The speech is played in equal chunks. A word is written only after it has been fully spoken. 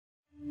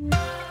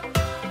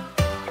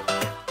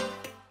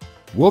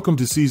Welcome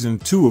to Season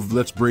 2 of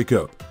Let's Break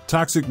Up,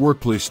 Toxic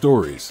Workplace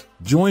Stories.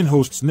 Join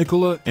hosts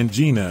Nicola and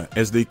Gina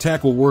as they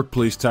tackle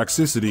workplace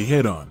toxicity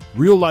head-on.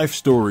 Real-life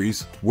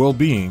stories,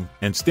 well-being,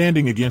 and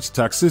standing against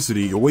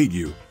toxicity await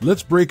you.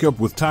 Let's break up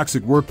with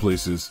toxic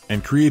workplaces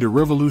and create a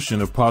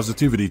revolution of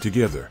positivity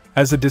together.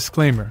 As a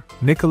disclaimer,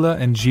 Nicola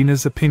and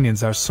Gina's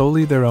opinions are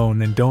solely their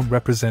own and don't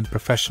represent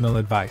professional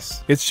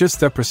advice. It's just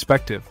their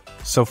perspective,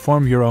 so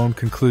form your own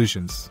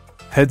conclusions.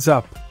 Heads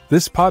up,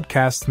 this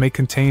podcast may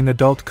contain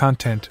adult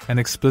content and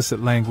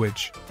explicit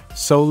language.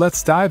 So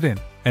let's dive in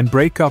and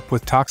break up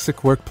with toxic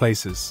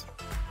workplaces.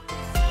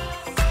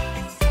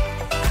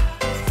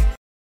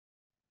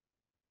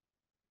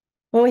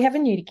 Well, we have a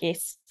new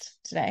guest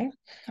today.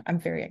 I'm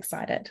very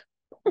excited.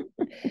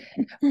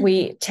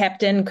 We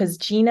tapped in because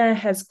Gina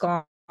has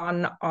gone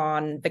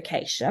on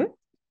vacation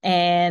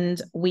and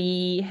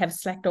we have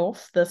slacked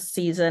off this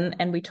season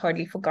and we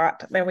totally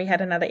forgot that we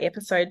had another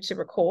episode to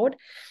record.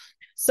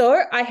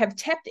 So I have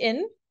tapped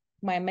in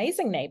my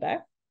amazing neighbor,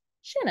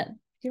 Shannon.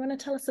 Do you want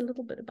to tell us a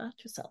little bit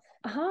about yourself?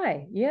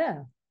 Hi,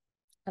 yeah,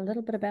 a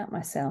little bit about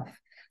myself.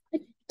 I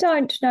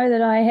don't know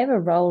that I have a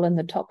role in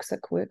the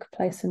toxic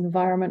workplace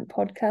environment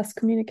podcast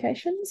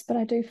communications, but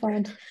I do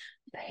find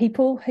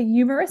people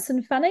humorous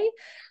and funny.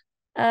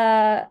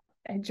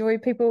 Enjoy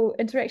people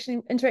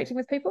interacting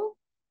with people.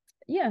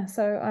 Yeah,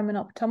 so I'm an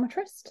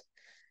optometrist.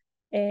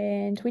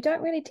 And we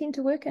don't really tend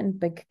to work in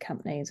big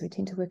companies. We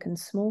tend to work in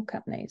small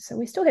companies. So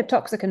we still have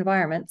toxic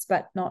environments,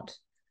 but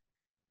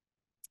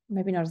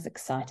maybe not as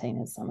exciting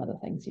as some of the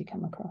things you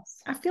come across.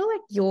 I feel like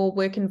your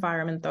work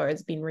environment, though,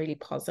 has been really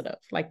positive.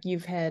 Like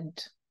you've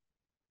had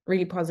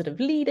really positive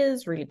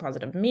leaders, really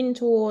positive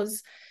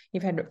mentors.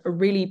 You've had a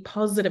really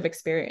positive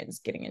experience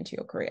getting into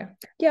your career.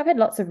 Yeah, I've had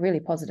lots of really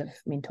positive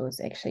mentors,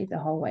 actually, the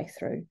whole way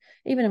through.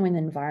 Even when the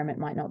environment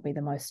might not be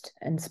the most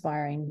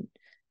inspiring,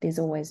 there's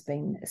always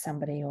been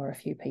somebody or a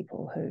few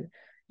people who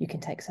you can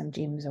take some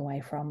gems away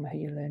from, who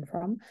you learn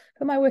from.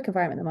 But my work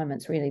environment at the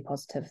moment is really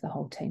positive. The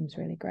whole team's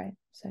really great.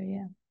 So,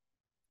 yeah.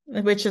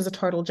 Which is a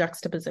total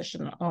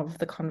juxtaposition of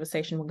the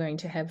conversation we're going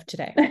to have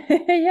today.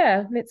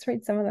 Yeah, let's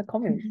read some of the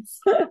comments.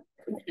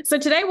 So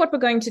today what we're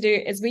going to do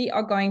is we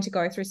are going to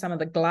go through some of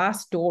the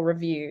Glassdoor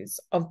reviews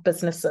of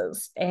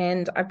businesses.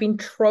 And I've been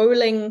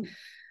trawling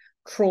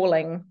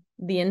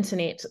the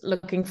internet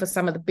looking for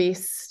some of the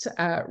best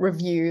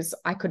reviews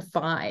I could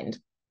find.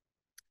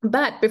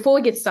 But before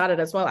we get started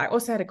as well, I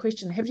also had a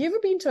question. Have you ever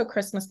been to a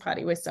Christmas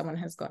party where someone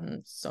has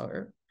gotten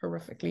so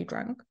horrifically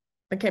drunk?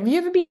 Like, have you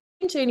ever been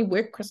to any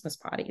work Christmas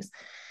parties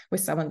where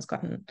someone's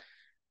gotten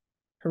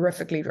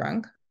horrifically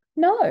drunk?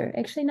 No,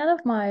 actually, none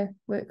of my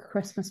work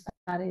Christmas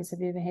parties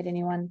have ever had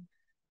anyone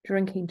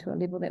drinking to a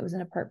level that was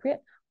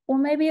inappropriate. Or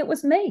maybe it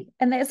was me,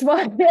 and that's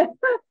why I don't know.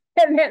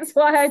 You have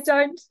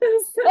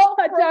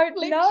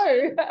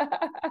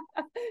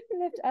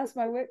to ask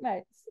my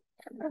workmates.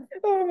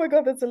 Oh my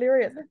God, that's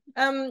hilarious.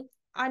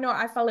 I know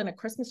I fell in a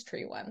Christmas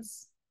tree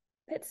once.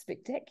 That's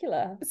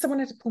spectacular. Someone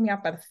had to pull me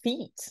out by the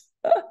feet.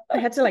 They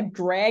had to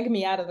drag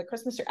me out of the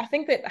Christmas tree. I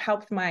think that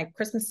helped my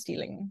Christmas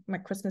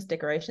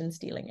decoration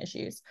stealing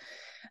issues.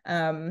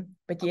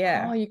 But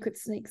yeah. Oh, you could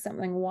sneak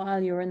something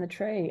while you were in the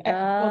tree.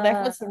 Well,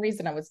 that was the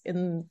reason I was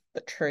in the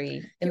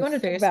tree. You want to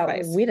talk about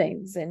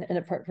weddings and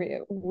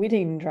inappropriate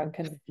wedding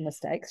drunken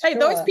mistakes? Hey,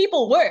 sure. Those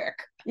people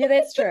work. Yeah,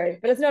 that's true.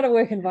 But it's not a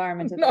work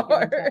environment. No.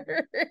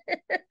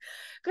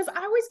 Because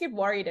I always get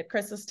worried at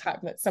Christmas time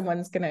that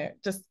someone's going to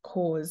just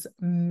cause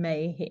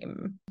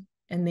mayhem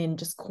and then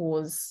just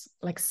cause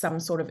some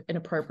sort of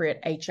inappropriate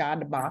HR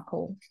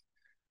debacle.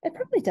 It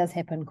probably does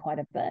happen quite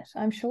a bit,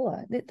 I'm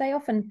sure. They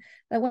often,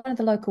 one of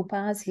the local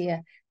bars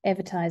here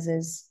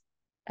advertises,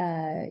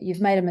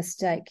 you've made a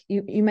mistake.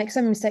 You make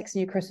so many mistakes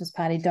in your Christmas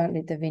party, don't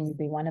let the venue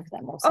be one of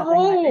them or something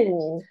like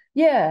that.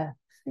 Yeah.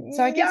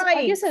 So I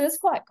guess it is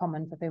quite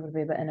common for people to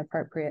be a bit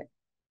inappropriate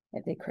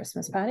at their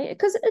Christmas party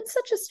because it's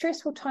such a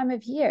stressful time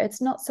of year.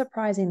 It's not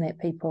surprising that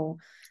people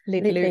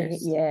let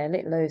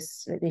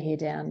loose, let their hair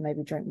down,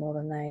 maybe drink more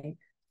than they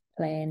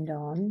planned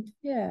on.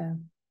 Yeah,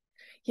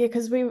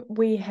 because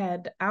we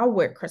had our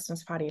work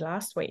Christmas party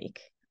last week,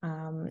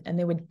 and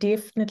there were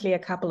definitely a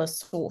couple of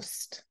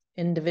sourced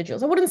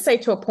individuals. I wouldn't say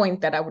to a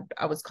point that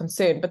I was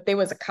concerned, but there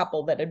was a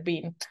couple that had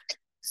been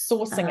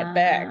sourcing it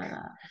back.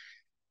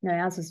 No,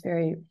 ours was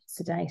very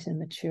sedate and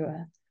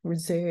mature,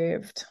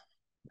 reserved.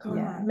 God,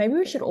 yeah, maybe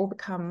we should all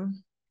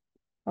become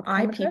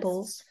eye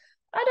peoples.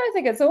 I don't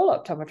think it's all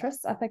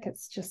optometrists. I think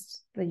it's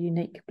just the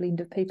unique blend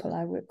of people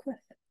I work with.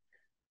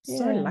 Yeah.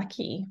 So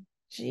lucky.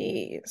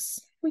 Jeez.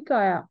 We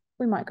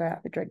might go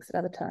out for drinks at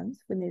other times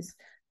when there's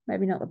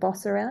maybe not the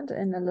boss around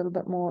and a little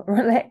bit more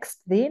relaxed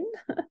then.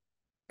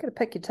 Gotta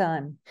pick your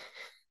time.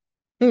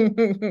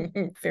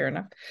 Fair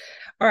enough.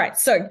 All right,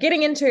 so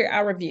getting into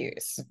our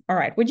reviews. All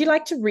right, would you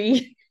like to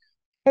read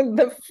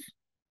the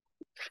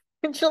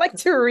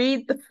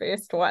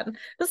first one?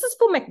 This is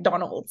for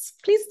McDonald's.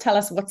 Please tell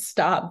us what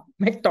star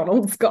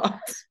McDonald's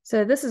got.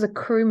 So this is a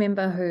crew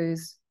member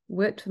who's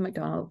worked for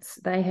McDonald's.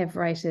 They have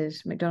rated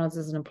McDonald's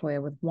as an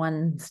employer with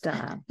 1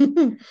 star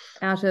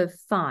out of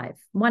 5.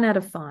 1 out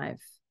of 5.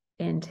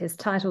 and has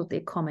titled their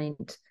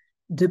comment,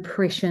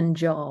 "Depression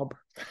Job."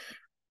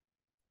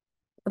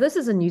 Well, this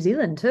is in New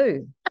Zealand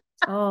too.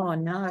 Oh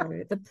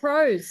no. The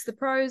pros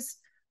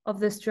of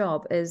this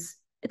job is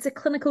it's a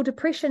clinical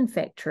depression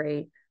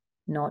factory,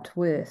 not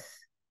worth.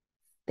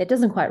 That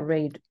doesn't quite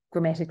read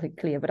grammatically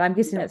clear, but I'm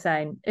guessing it's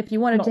saying if you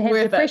wanted to have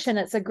depression,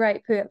 it's a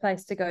great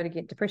place to go to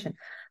get depression.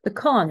 The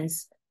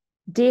cons: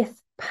 death,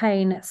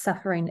 pain,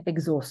 suffering,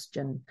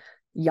 exhaustion.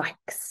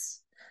 Yikes.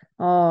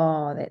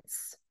 Oh,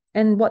 that's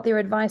and what their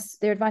advice to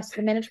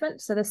the management.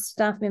 So the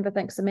staff member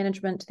thinks the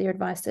management, their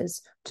advice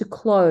is to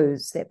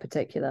close that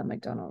particular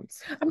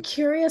McDonald's. I'm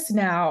curious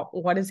now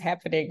what is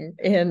happening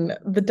in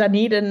the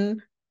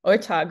Dunedin,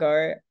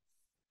 Otago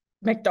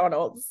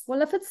McDonald's.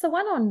 Well, if it's the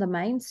one on the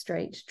main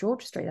street,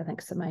 George Street, I think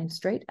it's the main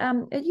street.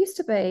 It used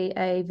to be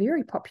a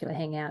very popular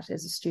hangout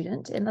as a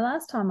student. And the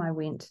last time I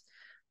went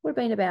would have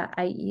been about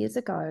 8 years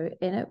ago.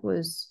 And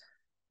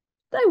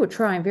they were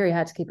trying very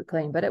hard to keep it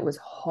clean, but it was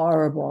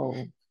horrible.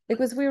 It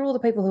was where all the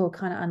people who were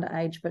kind of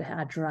underage, but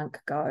how drunk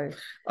go.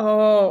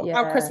 Oh, yeah.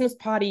 Our Christmas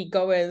party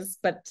goers,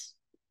 but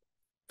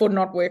for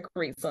not work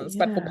reasons,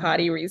 but for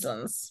party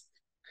reasons.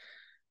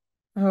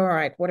 All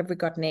right, what have we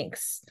got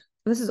next?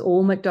 This is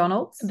all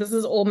McDonald's? This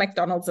is all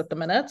McDonald's at the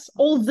minute.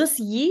 All this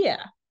year.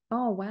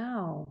 Oh,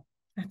 wow.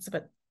 That's a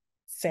bit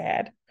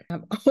sad.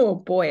 Oh,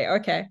 boy.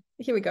 Okay,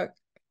 here we go.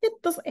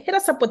 Hit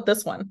us up with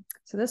this one.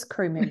 So this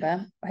crew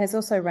member has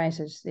also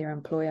rated their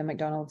employer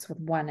McDonald's with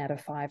 1 out of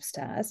 5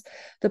 stars.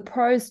 The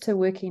pros to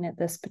working at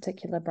this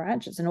particular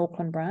branch, it's an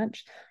Auckland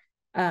branch,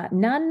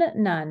 none.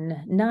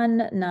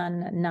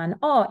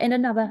 Oh, and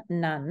another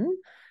none.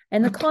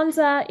 And the cons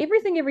are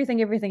everything,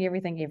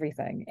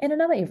 and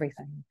another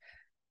everything.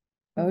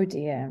 Oh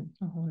dear.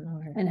 Oh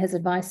no. And his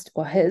advice,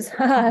 or his,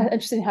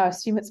 interesting how I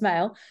assume it's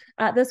male,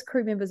 this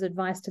crew member's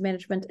advice to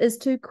management is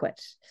to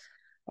quit.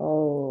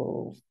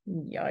 Oh,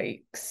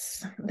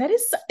 yikes.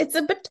 It's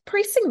a bit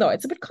depressing though.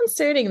 It's a bit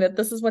concerning that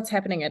this is what's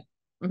happening at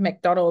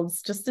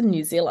McDonald's just in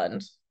New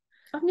Zealand.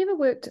 I've never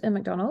worked in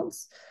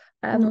McDonald's.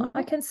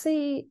 I could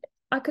see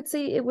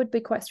it would be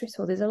quite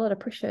stressful. There's a lot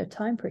of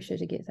time pressure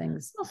to get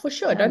things. Oh, for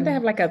sure. Don't they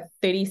have like a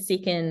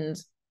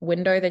 30-second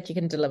window that you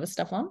can deliver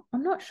stuff on?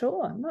 I'm not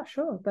sure.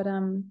 But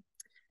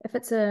if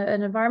it's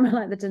an environment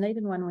like the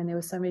Dunedin one when there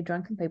were so many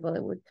drunken people,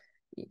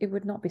 it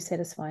would not be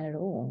satisfying at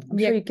all. I'm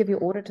sure you give your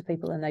order to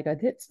people and they go,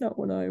 "That's not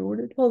what I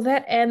ordered." Well,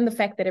 that and the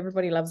fact that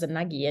everybody loves a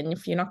nuggie, and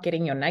if you're not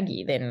getting your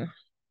nuggie, then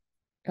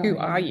who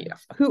are you?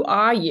 Who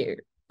are you?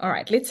 All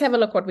right, let's have a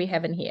look what we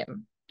have in here.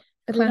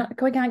 Can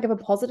we give a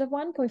positive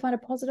one? Can we find a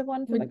positive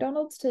one for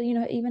McDonald's to,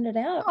 even it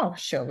out? Oh,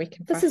 sure, we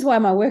can. This is why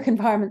my work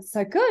environment's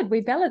so good.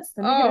 We balance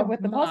the negative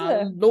with the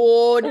positive.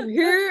 Lord,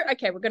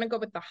 okay, we're going to go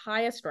with the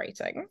highest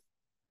rating.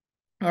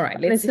 All right,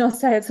 let's not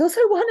say it's also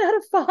 1 out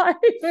of 5.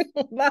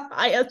 The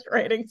highest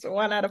rating's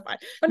 1 out of 5.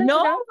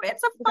 No,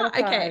 it's a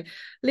 5. Okay,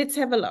 let's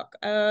have a look.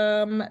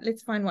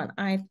 Let's find one.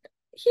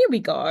 Here we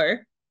go.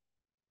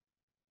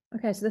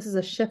 Okay, so this is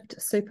a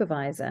shift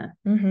supervisor.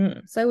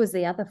 Mm-hmm. So was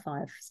the other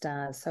 5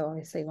 stars. So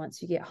obviously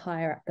once you get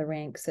higher up the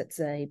ranks, it's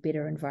a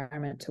better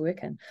environment to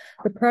work in.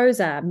 The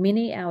pros are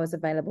many hours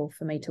available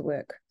for me to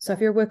work. So if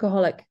you're a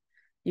workaholic,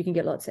 you can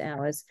get lots of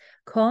hours.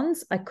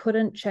 Cons, I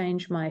couldn't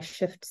change my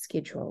shift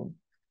schedule.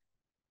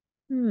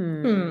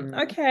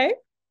 Okay.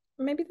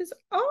 Maybe there's...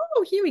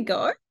 Oh, here we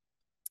go.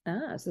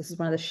 So this is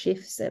one of the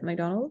chefs at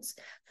McDonald's.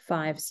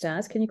 5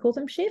 stars. Can you call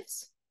them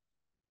chefs?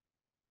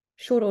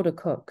 Short order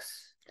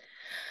cooks.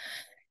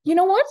 You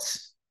know what?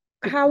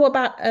 How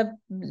about a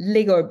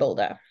Lego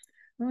builder?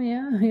 Oh,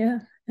 yeah.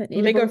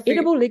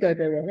 Edible Lego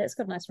builder. That's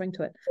got a nice ring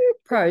to it.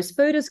 Pros,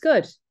 food is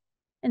good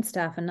and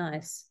staff are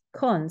nice.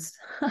 Cons,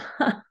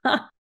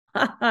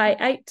 I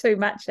ate too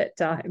much at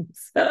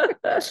times. I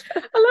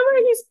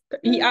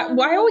love how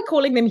why are we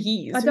calling them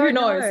he's? I don't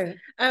know.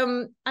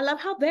 I love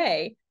how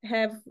they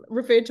have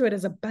referred to it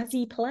as a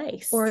buzzy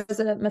place. Or is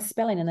it a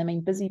misspelling and they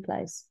mean busy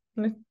place?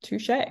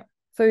 Touche.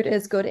 Food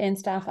is good and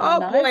staff are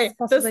nice.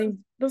 Boy,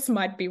 this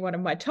might be one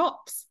of my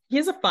tops.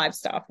 Here's a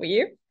 5-star for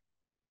you.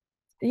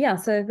 Yeah,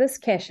 so this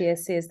cashier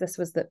says this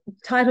was the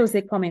titles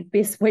their comment,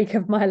 best week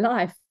of my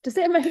life. Does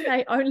that mean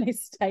they only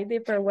stayed there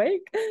for a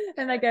week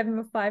and they gave them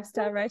a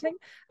 5-star rating?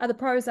 The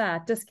pros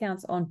are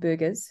discounts on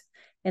burgers,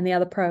 and the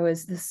other pro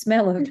is the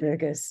smell of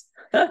burgers.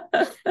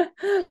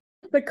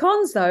 The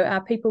cons, though,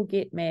 are people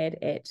get mad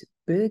at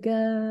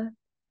burger.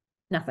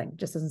 Nothing,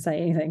 just doesn't say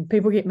anything.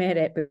 People get mad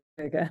at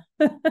burger.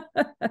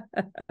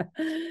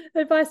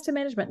 Advice to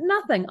management,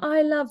 nothing.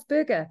 I love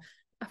burger.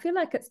 I feel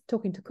like it's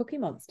talking to Cookie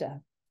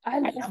Monster. I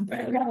love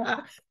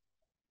burger.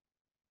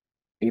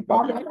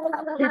 People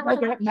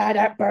get mad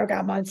at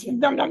Burger Monster.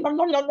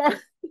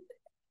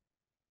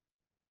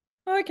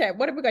 Okay,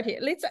 what have we got here?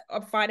 Let's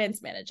a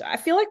finance manager. I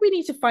feel like we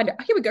need to find it.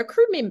 Here we go,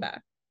 crew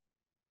member.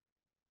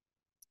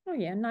 Oh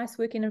yeah, nice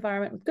working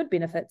environment with good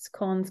benefits.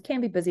 Cons, can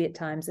be busy at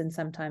times and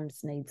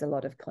sometimes needs a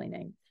lot of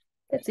cleaning.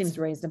 That seems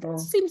reasonable.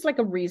 Seems like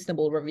a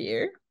reasonable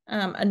review.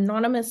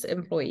 Anonymous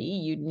employee,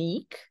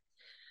 unique.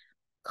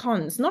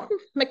 Cons, not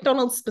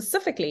McDonald's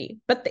specifically,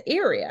 but the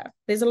area.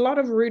 There's a lot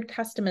of rude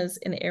customers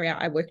in the area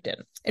I worked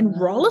in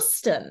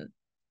Rolleston.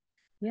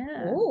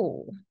 Yeah.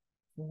 Oh,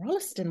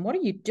 Rolleston, what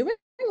are you doing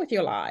with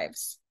your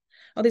lives?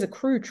 Oh, there's a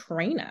crew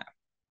trainer.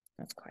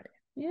 That's quite it.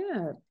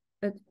 Yeah.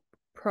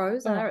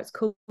 Pros are it's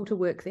cool to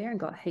work there and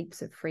got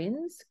heaps of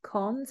friends.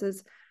 Cons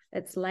is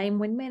it's lame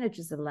when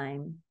managers are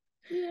lame.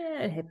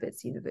 Yeah,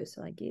 it's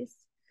universal, I guess.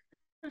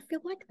 I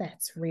feel like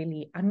that's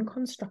really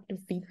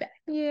unconstructive feedback.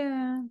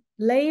 Yeah.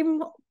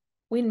 Lame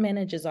when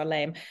managers are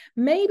lame.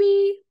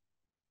 Maybe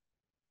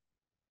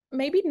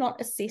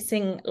not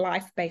assessing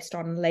life based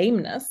on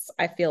lameness,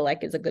 I feel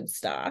like is a good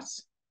start.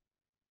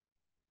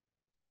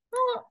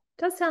 Oh,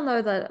 it does sound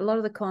though that a lot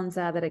of the cons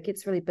are that it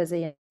gets really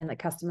busy and the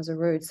customers are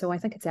rude. So I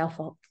think it's our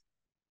fault.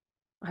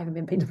 I haven't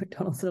been to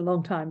McDonald's in a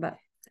long time, but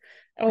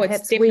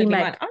it's definitely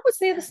mine. I was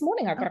there this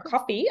morning. I got a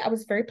coffee. I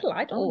was very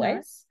polite always.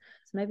 Nice.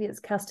 So maybe it's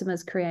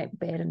customers create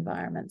bad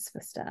environments for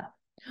staff.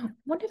 I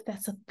wonder if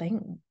that's a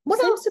thing. What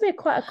seems to be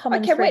quite a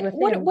common thread with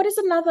them. What is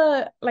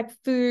another like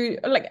food,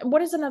 like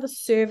what is another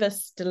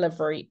service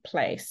delivery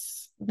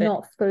place?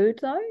 Not food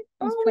though?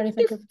 I'm trying to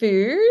think of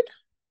food.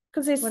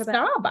 Because there's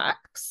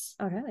Starbucks.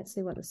 Okay, let's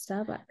see what the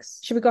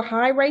Starbucks. Should we go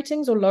high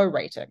ratings or low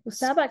ratings? Well,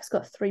 Starbucks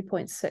got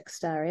 3.6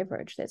 star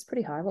average. That's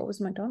pretty high. What was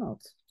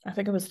McDonald's? I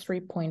think it was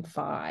 3.5.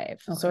 Okay.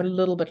 So a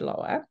little bit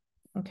lower.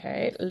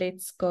 Okay,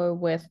 let's go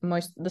with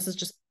this is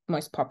just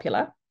most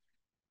popular.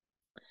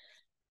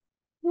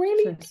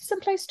 Really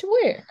decent place to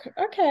work.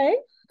 Okay.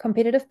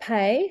 Competitive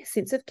pay,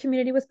 sense of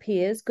community with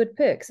peers, good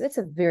perks. That's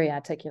a very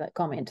articulate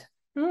comment.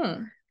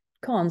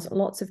 Cons,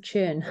 lots of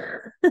churn.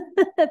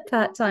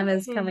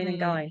 Part-timers coming and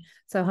going.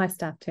 So high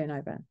staff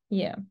turnover.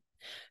 Yeah.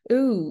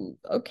 Ooh,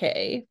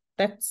 okay.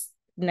 That's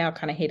now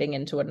kind of heading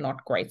into a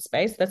not great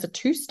space. That's a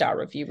 2-star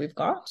review we've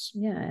got.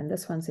 Yeah, and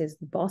this one says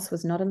the boss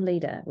was not a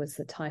leader was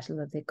the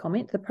title of their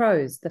comment. The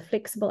pros, the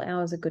flexible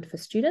hours are good for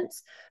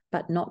students,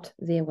 but not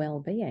their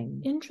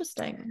well-being.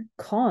 Interesting.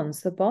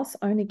 Cons, the boss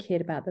only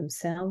cared about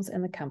themselves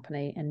and the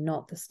company and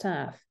not the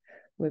staff.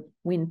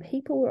 When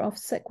people were off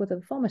sick with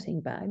a vomiting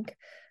bug,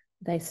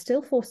 they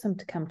still forced them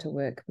to come to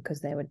work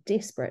because they were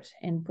desperate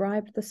and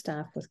bribed the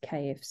staff with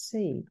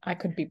KFC. I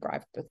could be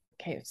bribed with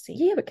KFC.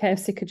 Yeah, but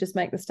KFC could just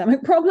make the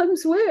stomach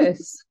problems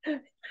worse.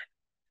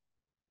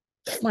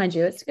 Mind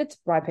you, it's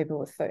bribe people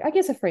with food. I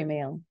guess a free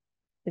meal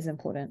is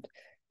important.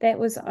 That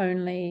was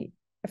only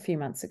a few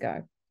months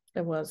ago.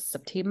 It was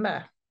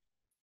September.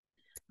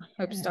 I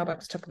hope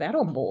Starbucks took that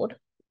on board.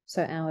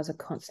 So hours are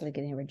constantly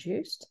getting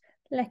reduced.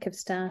 Lack of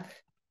staff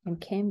and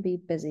can be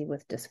busy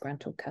with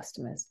disgruntled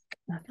customers.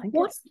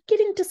 What's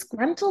getting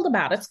disgruntled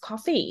about? It's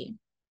coffee.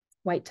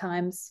 Wait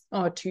times.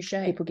 Oh, touche.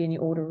 People getting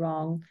your order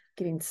wrong,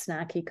 getting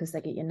snarky because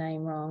they get your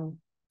name wrong.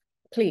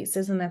 Please,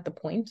 isn't that the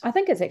point? I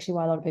think it's actually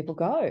why a lot of people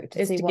go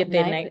to see what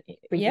their name,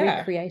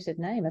 recreated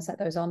name. It's like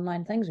those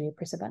online things where you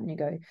press a button, you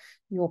go,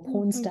 your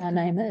porn star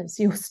name is,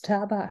 your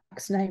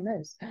Starbucks name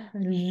is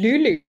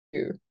Lulu.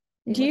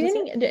 Do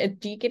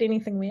you get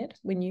anything weird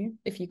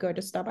if you go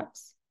to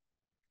Starbucks?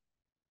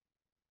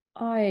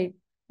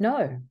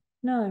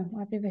 No,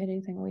 I've never had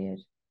anything weird.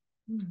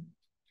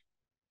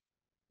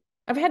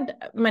 I've had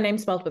my name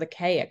spelled with a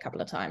K a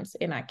couple of times,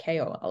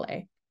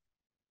 Nikola.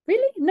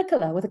 Really?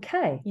 Nicola with a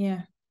K?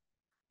 Yeah.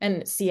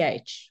 And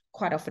CH,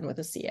 quite often with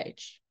a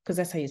CH, because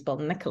that's how you spell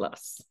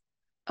Nicholas.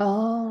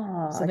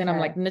 Oh. So then I'm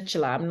like,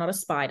 Nicola, I'm not a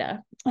spider.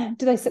 Did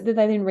they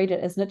then read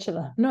it as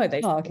Nicola? No,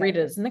 they read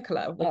it as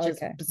Nicola, which is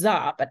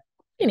bizarre, but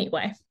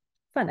anyway.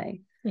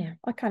 Funny. Yeah.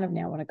 I kind of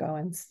now want to go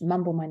and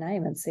mumble my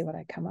name and see what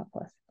I come up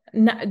with.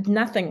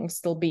 Nothing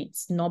still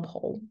beats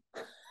Knobhole.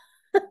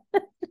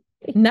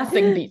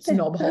 Nothing beats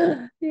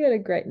Knobhole. You got a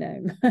great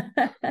name.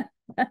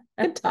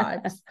 Good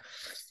times.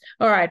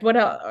 All right, what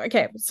else?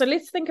 Okay, so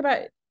let's think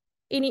about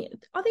are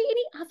there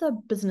any other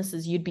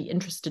businesses you'd be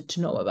interested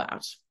to know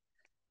about?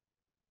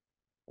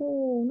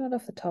 Oh, not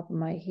off the top of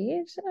my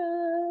head.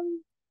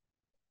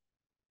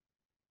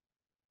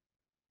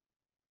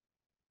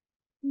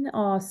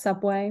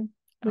 Subway.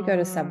 We go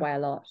to Subway a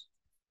lot.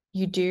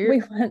 You do?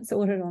 We once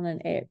ordered on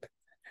an app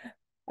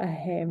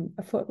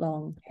a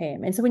foot-long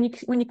ham. And so when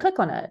you click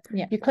on it,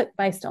 you click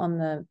based on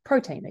the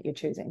protein that you're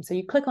choosing. So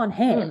you click on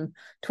ham,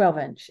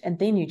 12-inch, and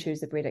then you choose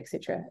the bread,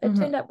 etc. It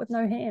turned up with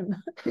no ham,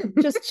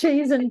 just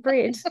cheese and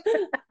bread.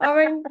 I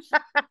mean,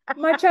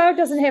 my child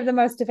doesn't have the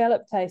most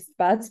developed taste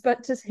buds,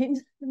 but just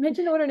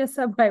imagine ordering a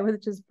Subway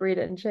with just bread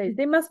and cheese.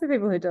 There must be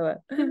people who do it.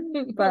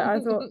 But I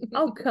thought,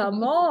 oh,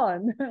 come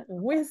on.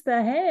 Where's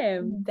the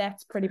ham?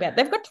 That's pretty bad.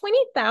 They've got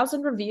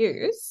 20,000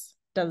 reviews.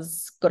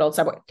 Does good old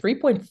Subway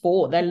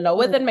 3.4. They're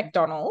lower than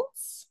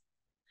McDonald's.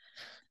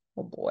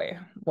 Oh boy,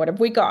 what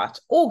have we got?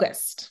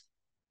 August.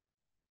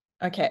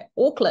 Okay,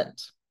 Auckland.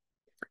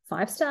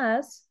 5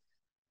 stars.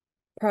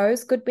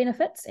 Pros, good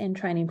benefits and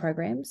training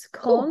programs.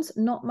 Cons,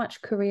 not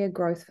much career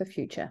growth for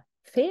future.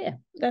 Fair.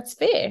 That's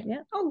fair.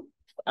 Yeah. Oh,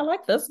 I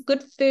like this.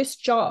 Good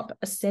first job.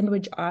 A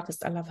sandwich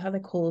artist. I love how they're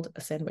called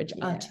a sandwich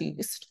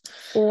artist.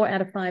 4 out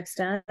of 5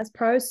 stars.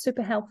 Pros,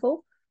 super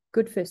helpful.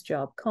 Good first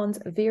job. Cons,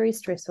 very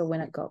stressful when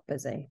it got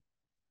busy.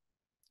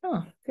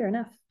 Oh, Fair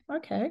enough.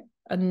 okay.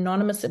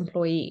 Anonymous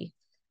employee.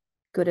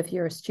 Good if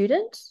you're a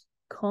student.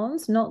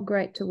 Cons, not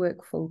great to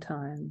work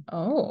full-time.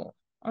 Oh,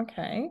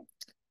 okay.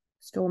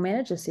 Store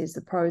manager says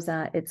the pros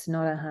are it's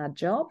not a hard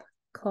job.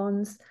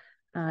 Cons,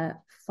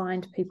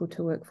 find people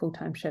to work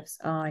full-time shifts.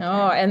 Oh, okay.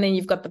 Oh, and then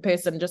you've got the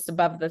person just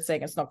above that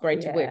saying it's not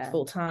great to work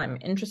full-time.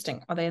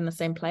 Interesting. Are they in the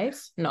same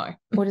place? No.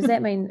 Or does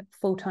that mean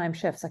full-time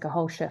shifts, like a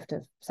whole shift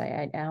of,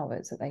 say, 8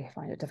 hours, that they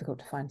find it difficult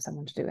to find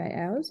someone to do 8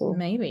 hours? Or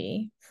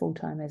maybe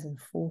full-time as in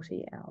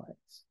 40 hours?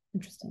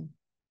 Interesting.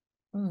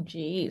 Oh,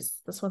 geez.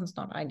 This one's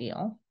not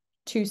ideal.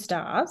 2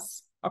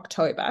 stars.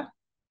 October.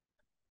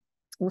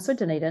 Also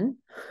Dunedin.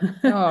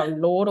 Oh,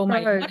 Lord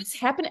almighty. What is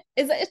happening?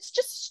 It's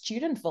just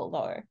studentville,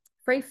 though.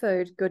 Free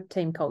food, good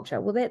team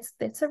culture. Well,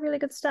 that's a really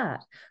good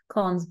start.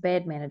 Cons,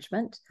 bad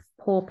management,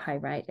 poor pay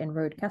rate, and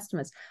rude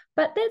customers.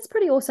 But that's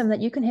pretty awesome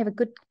that you can have a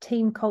good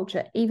team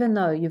culture even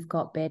though you've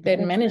got bad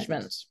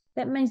management.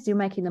 That means you're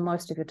making the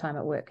most of your time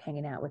at work,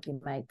 hanging out with your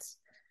mates.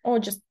 Or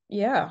just,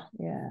 yeah.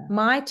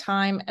 My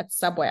time at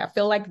Subway. I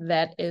feel like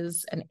that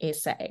is an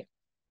essay,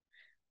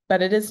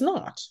 but it is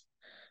not.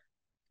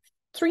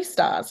 3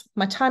 stars.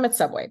 My time at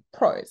Subway.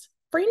 Pros.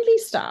 Friendly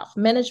staff,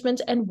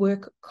 management, and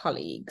work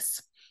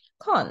colleagues.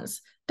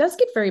 Cons. Does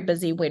get very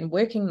busy when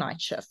working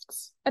night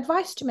shifts.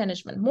 Advice to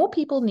management. More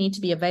people need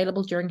to be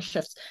available during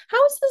shifts.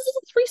 How is this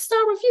a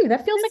 3-star review?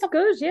 That feels like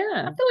good,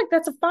 yeah. I feel like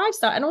that's a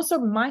 5-star. And also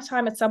my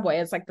time at Subway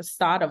is like the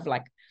start of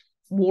like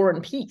War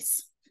and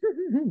Peace.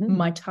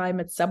 My time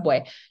at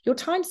Subway. Your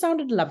time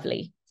sounded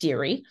lovely,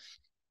 dearie.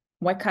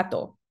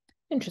 Waikato.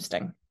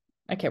 Interesting.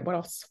 Okay, what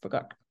else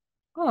forgot?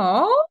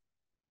 Oh.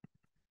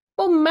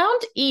 Well,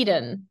 Mount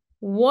Eden.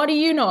 What do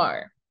you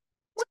know?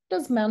 What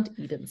does Mount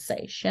Eden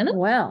say, Shannon?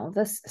 Well,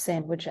 this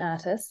sandwich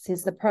artist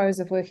says the pros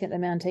of working at the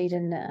Mount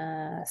Eden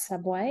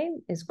subway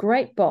is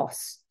great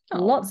boss.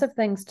 Lots of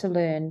things to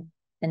learn,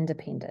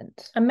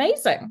 independent.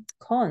 Amazing.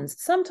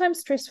 Cons, sometimes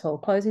stressful.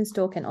 Closing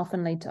store can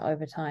often lead to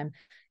overtime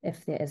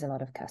if there is a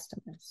lot of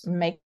customers.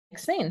 Makes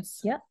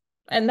sense. Yeah.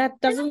 And that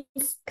doesn't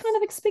kind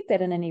of expect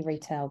that in any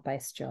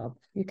retail-based job.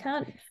 You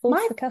can't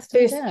force the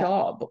customers out. My first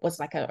job was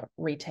like a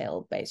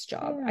retail-based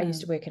job. I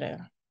used to work at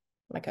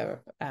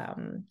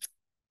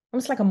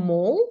almost like a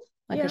mall,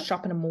 like a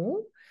shop in a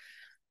mall.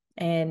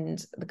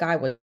 And the guy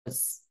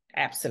was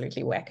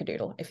absolutely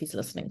wackadoodle. If he's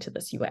listening to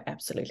this, you were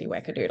absolutely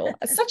wackadoodle.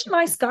 Such a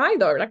nice guy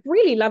though, like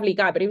really lovely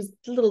guy, but he was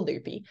a little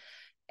loopy.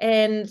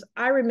 And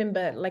I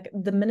remember like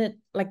the minute,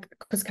 like,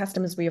 because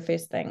customers were your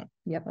first thing,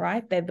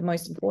 right? They're the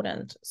most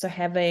important. So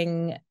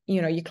having,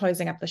 you're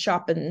closing up the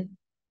shop and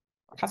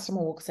a customer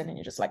walks in and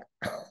you're just like,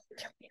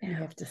 you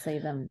have to see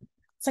them.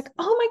 It's like,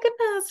 oh my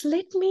goodness,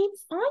 let me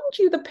find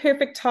you the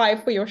perfect tie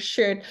for your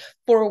shirt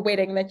for a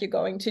wedding that you're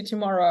going to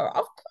tomorrow. Of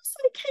course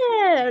I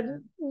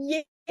can.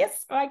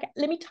 Yes, I can.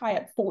 Let me tie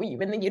it for you.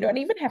 And then you don't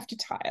even have to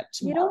tie it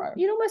tomorrow.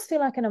 You'd almost feel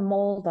like in a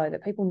mall, though,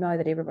 that people know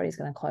that everybody's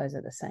going to close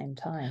at the same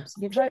time.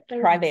 So you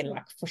try their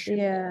luck for sure.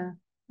 Yeah.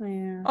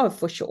 Oh,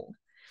 for sure.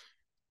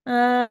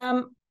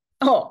 Okay.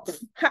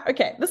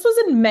 This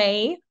was in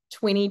May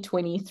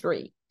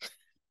 2023.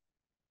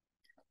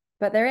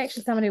 But they're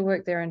actually somebody who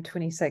worked there in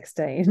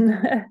 2016.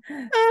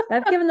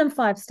 They've given them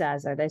 5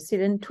 stars, though. They said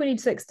in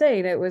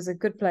 2016 it was a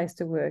good place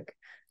to work.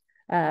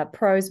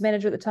 Pros,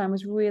 manager at the time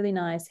was really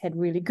nice, had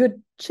really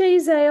good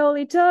cheese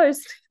aioli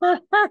toast. You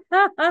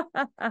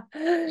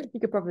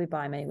could probably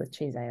buy me with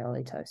cheese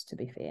aioli toast, to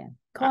be fair.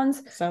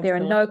 Cons, there are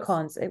no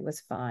cons. It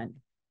was fine.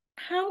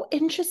 How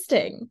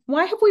interesting.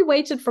 Why have we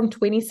waited from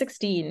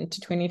 2016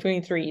 to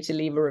 2023 to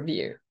leave a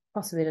review?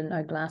 Possibly didn't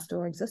know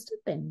Glassdoor existed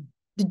then.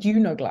 Did you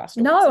know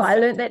Glassdoor? No, I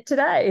learned that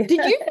today.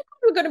 Did you think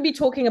we were going to be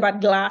talking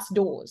about glass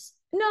doors?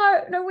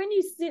 No, when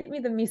you sent me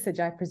the message,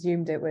 I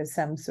presumed it was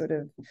some sort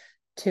of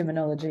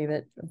terminology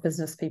that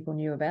business people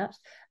knew about.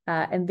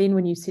 And then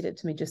when you said it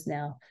to me just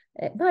now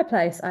at my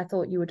place, I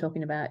thought you were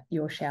talking about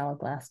your shower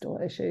glass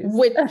door issues.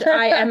 Which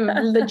I am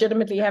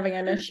legitimately having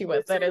an issue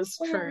with. That is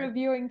true.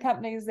 Reviewing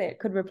companies that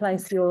could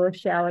replace your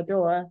shower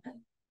door.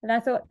 And I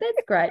thought, that's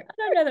great. I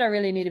don't know that I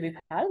really need to be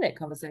part of that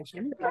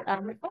conversation. But,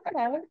 okay.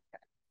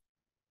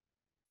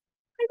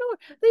 I know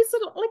there's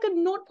like a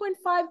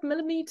 0.5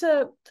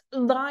 millimeter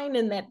line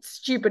in that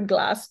stupid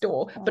glass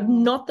door, but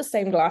not the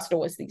same glass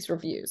door as these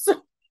reviews.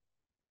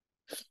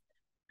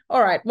 All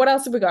right, what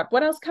else have we got?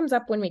 What else comes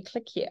up when we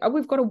click here? Oh,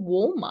 we've got a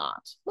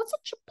Walmart. What's a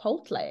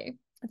Chipotle?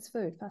 It's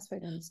fast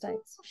food in the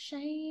States. Oh,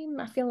 shame.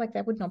 I feel like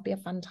that would not be a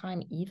fun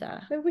time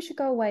either. Maybe we should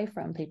go away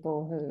from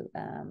people who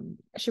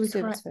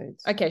service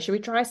foods. Okay, should we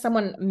try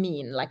someone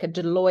mean, like a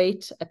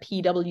Deloitte, a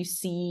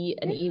PwC,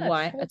 an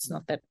EY? Sure. It's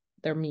not that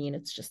they're mean,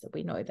 it's just that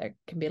we know they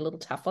can be a little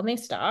tough on their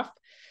staff.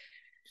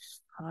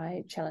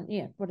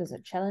 What is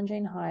it?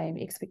 Challenging, high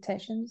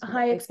expectations.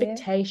 High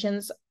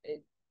expectations.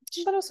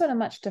 But also in a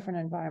much different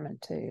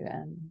environment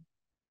to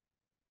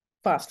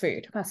fast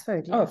food. Yeah.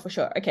 Oh, for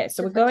sure. Okay,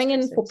 so we're going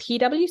in for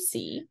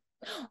PwC.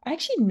 I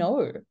actually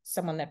know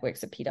someone that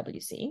works at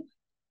PwC.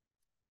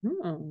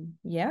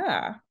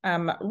 Yeah.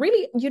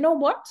 Really, you know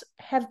what?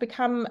 Have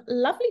become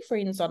lovely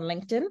friends on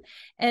LinkedIn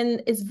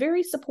and is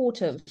very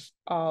supportive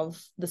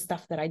of the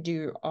stuff that I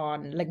do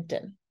on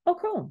LinkedIn. Oh,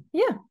 cool.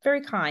 Yeah,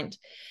 very kind.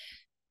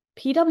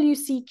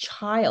 PwC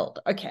child.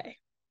 Okay.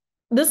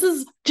 This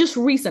is just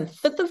recent,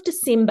 5th of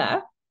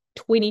December,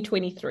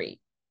 2023.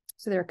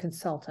 So they're a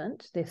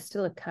consultant. They're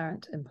still a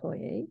current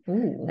employee.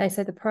 Ooh. They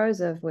say the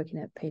pros of working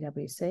at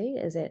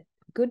PwC is that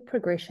good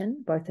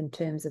progression, both in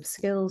terms of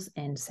skills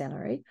and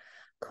salary.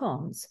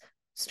 Cons,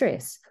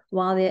 stress.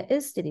 While there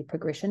is steady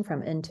progression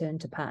from intern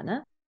to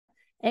partner,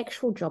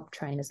 actual job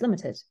train is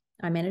limited.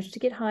 I managed to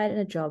get hired in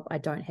a job I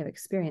don't have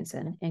experience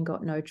in and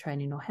got no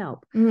training or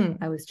help.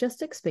 I was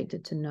just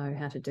expected to know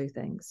how to do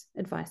things.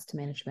 Advice to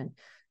management.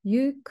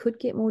 You could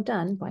get more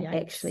done by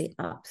actually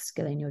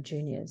upskilling your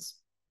juniors.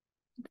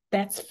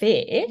 That's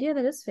fair. Yeah,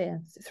 that is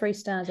fair. 3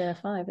 stars out of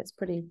 5.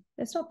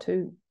 It's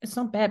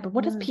not bad. But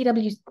what does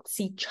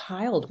PwC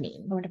child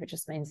mean? I wonder if it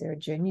just means they're a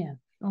junior.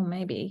 Oh,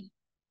 maybe.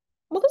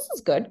 Well, this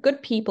is good.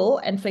 Good people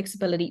and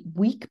flexibility.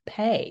 Weak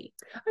pay.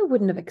 I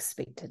wouldn't have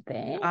expected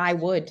that. I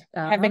would.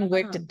 Having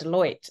worked at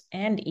Deloitte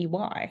and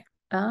EY,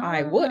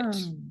 I would.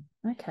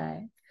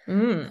 Okay.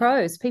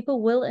 Pros,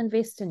 people will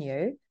invest in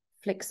you.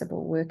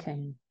 Flexible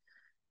working.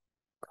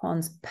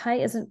 Cons,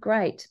 pay isn't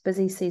great.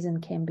 Busy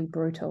season can be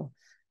brutal.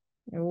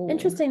 Ooh.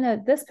 Interesting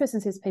though, this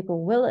person says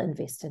people will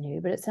invest in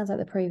you, but it sounds like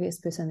the previous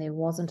person, there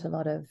wasn't a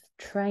lot of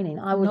training.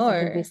 I would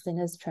think investing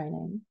is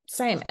training.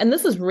 Same. And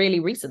this is really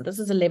recent. This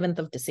is 11th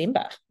of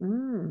December.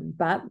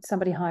 But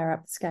somebody higher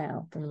up the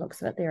scale, from the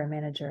looks of it, they're a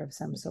manager of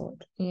some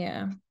sort.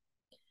 Yeah.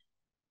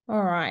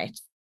 All right.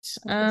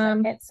 What does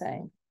that cat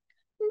say?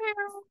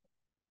 Meow.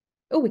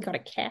 Oh, we got a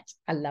cat.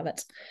 I love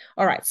it.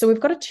 All right. So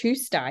we've got a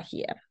 2-star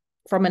here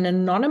from an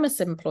anonymous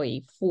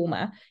employee,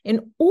 former,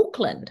 in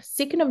Auckland,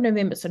 2nd of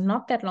November, so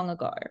not that long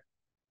ago.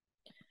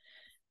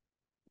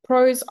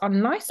 Pros are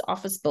nice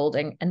office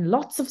building and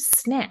lots of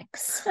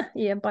snacks.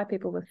 Yeah, buy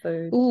people with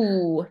food.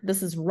 Ooh,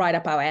 this is right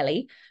up our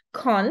alley.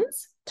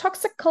 Cons,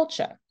 toxic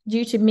culture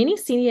due to many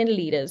senior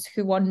leaders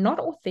who are not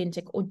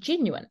authentic or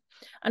genuine.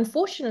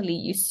 Unfortunately,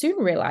 you soon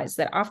realize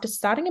that after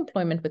starting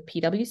employment with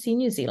PwC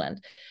New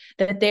Zealand,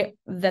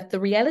 that the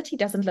reality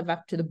doesn't live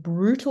up to the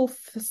brutal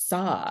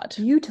facade.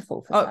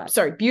 Beautiful facade. Oh,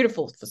 sorry,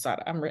 beautiful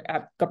facade.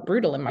 I've got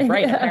brutal in my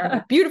brain,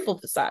 apparently. Beautiful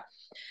facade.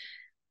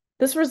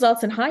 This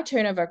results in high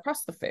turnover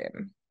across the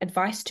firm.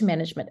 Advice to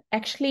management: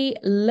 actually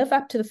live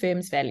up to the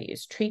firm's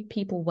values, treat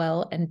people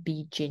well, and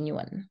be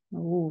genuine.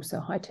 Oh,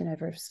 so high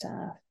turnover of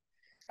staff.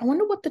 I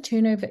wonder what the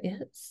turnover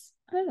is.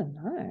 I don't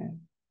know.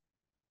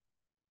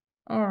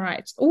 All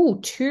right. Oh,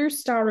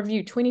 2-star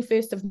review,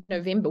 21st of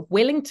November,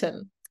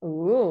 Wellington.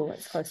 Oh,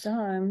 it's close to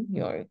home.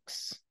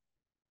 Yikes.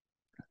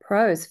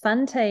 Pros,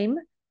 fun team,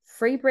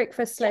 free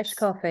breakfast /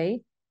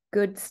 coffee,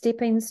 good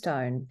stepping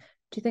stone.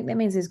 Do you think that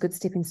means there's good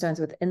stepping stones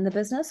within the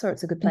business, or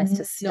it's a good place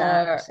to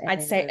start? No,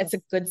 I'd say it's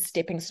a good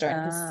stepping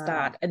stone to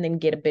start and then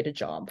get a better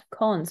job.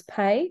 Cons,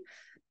 pay,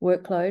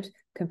 workload,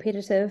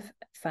 competitive,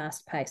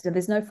 fast paced. Now,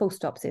 there's no full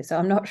stops there, so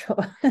I'm not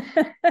sure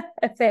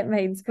if that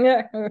means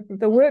the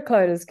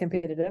workload is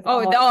competitive.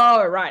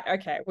 Oh, right.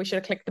 Okay. We should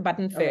have clicked the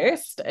button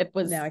first. Right. It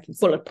was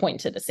bullet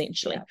pointed,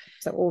 essentially. Yeah.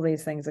 So all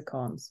these things are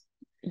cons.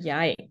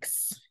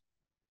 Yikes.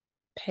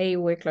 Pay,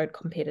 workload,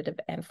 competitive,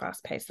 and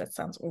fast paced. That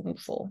sounds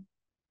awful.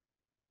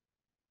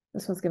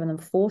 This one's given them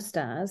 4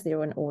 stars.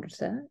 They're an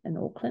auditor in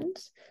Auckland.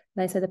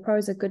 They say the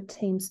pros are good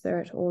team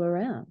spirit all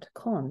around.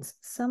 Cons,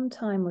 some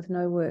time with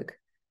no work.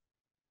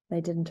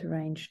 They didn't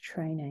arrange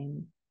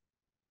training.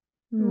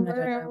 I don't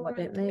know what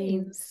that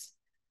means.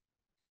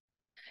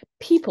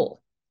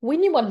 People,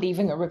 when you are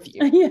leaving a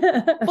review,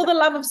 for the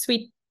love of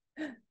sweet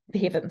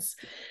heavens,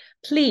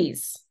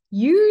 please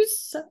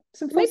use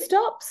some full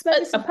stops,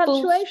 maybe some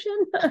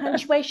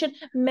punctuation,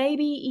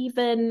 maybe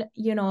even,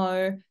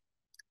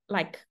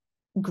 like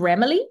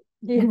Grammarly.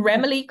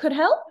 Grammarly could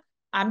help.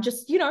 I'm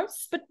just,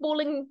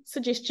 spitballing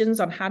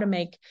suggestions on how to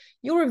make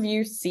your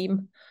review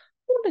seem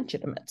more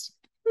legitimate.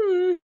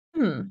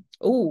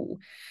 Oh,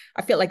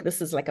 I feel like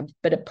this is like a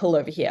bit of pull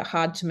over here.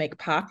 Hard to make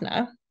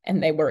partner,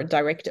 and they were a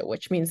director,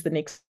 which means the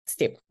next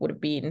step would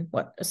have been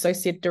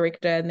associate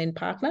director and then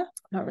partner.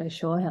 Not really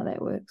sure how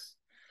that works.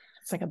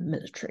 It's like a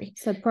military.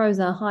 So pros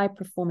are high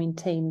performing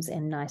teams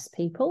and nice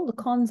people. The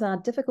cons are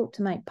difficult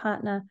to make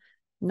partner,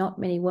 not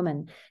many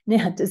women.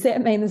 Now, does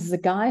that mean this is a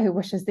guy who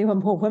wishes there were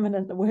more women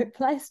in the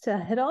workplace to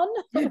hit on?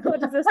 Or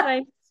does this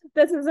mean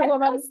this is a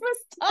woman? Is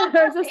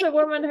this a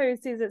woman who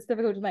says it's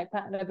difficult to make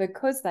partner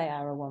because they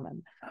are a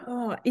woman?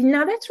 Oh,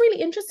 now that's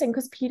really interesting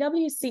because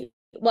PwC,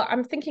 well,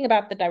 I'm thinking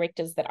about the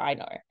directors that I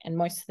know, and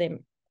most of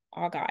them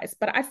are guys,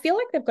 but I feel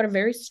like they've got a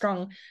very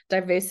strong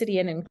diversity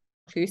and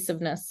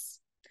inclusiveness.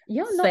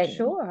 Yeah, I'm not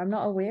sure. I'm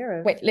not aware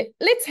of. Wait,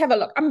 let's have a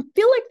look. I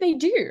feel like they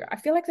do. I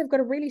feel like they've got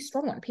a really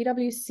strong one.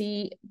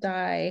 PwC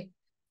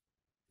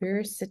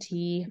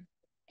diversity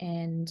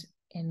and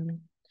inclusion.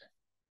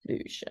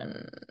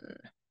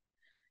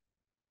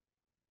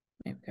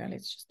 There we go.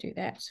 Let's just do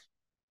that.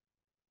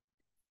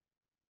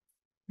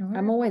 No.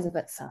 I'm always a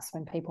bit sus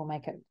when people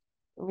make it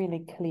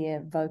really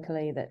clear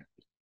vocally that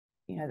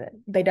that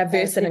They're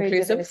diverse and very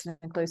inclusive. diverse and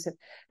inclusive.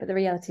 But the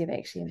reality of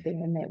actually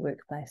being in that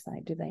workplace,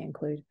 like, do they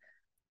include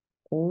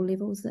all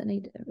levels that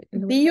need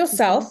be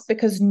yourself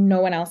because no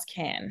one else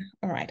can.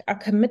 All right. Our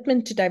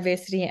commitment to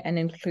diversity and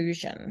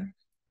inclusion.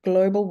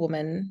 Global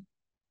woman.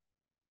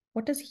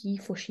 What does he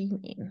for she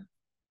mean?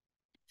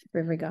 For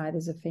every guy,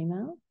 there's a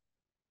female.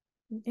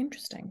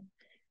 Interesting.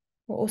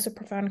 We're also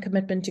profound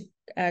commitment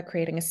to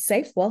creating a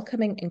safe,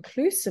 welcoming,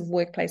 inclusive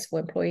workplace for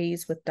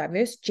employees with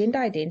diverse gender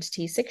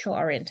identity, sexual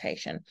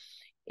orientation.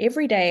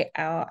 Every day,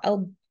 our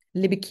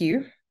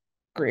LGBTQ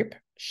group,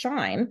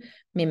 Shine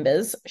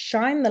members,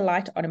 shine the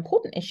light on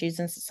important issues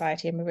in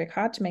society, and we work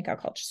hard to make our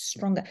culture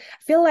stronger.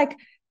 I feel like,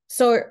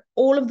 so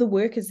all of the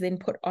work is then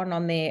put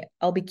on their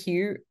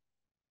LGBTQ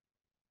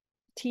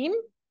team.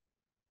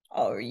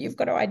 Oh, you've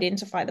got to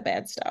identify the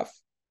bad stuff.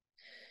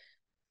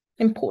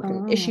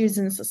 Important issues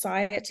in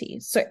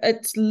society. So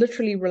it's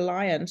literally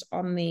reliant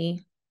on the...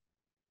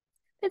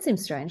 It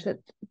seems strange,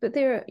 but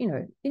there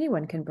are,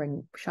 anyone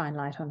can shine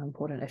light on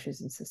important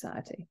issues in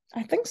society.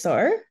 I think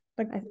so.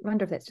 I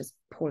wonder if that's just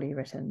poorly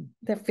written.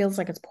 That feels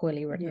like it's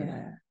poorly written.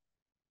 Yeah.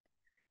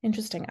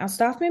 Interesting. Our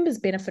staff members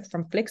benefit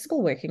from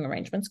flexible working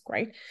arrangements.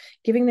 Great.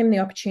 Giving them the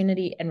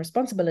opportunity and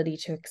responsibility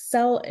to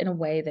excel in a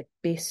way that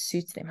best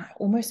suits them. I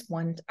almost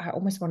want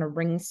to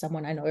ring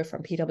someone I know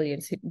from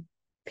PwC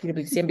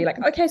and be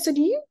like, okay, so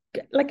do you,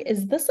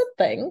 is this a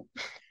thing?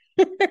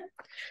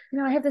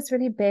 I have this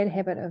really bad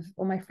habit of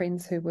all my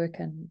friends who work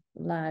in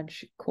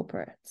large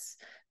corporates,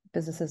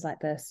 businesses like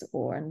this,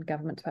 or in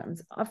government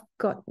departments. I've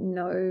got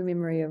no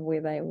memory of where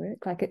they work.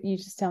 You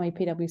just tell me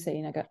PwC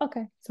and I go,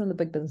 okay, it's one of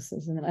the big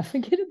businesses, and then I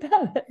forget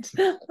about it.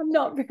 I'm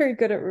not very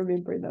good at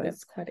remembering those.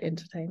 That's quite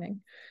entertaining.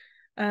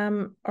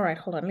 All right,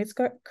 hold on. Let's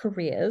go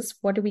careers.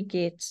 What do we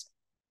get?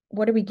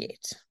 What do we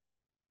get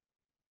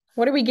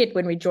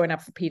when we join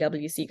up for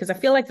PwC? Because I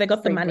feel like they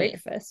got free the money.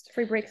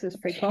 Free breakfast,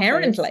 free coffee.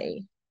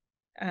 Apparently.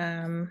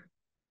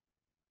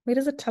 Where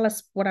does it tell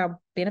us what our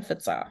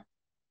benefits are?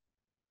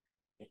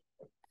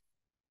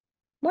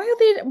 Why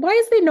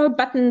is there no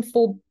button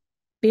for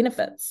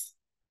benefits?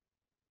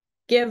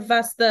 Give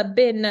us the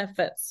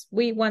benefits.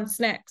 We want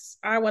snacks.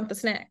 I want the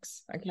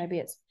snacks. Okay. Maybe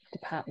it's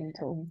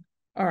departmental.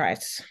 All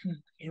right.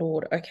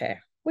 Lord, okay.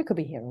 We could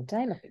be here all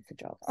day looking for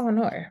jobs. Oh,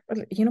 no.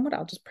 You know what?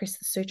 I'll just press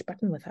the search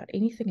button without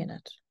anything in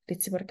it.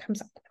 Let's see what it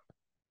comes up with.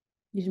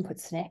 You didn't put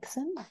snacks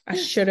in? I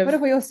should have. What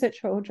if we all search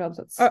for all jobs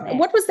with snacks?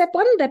 What was that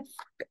one that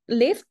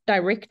left?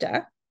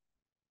 Director?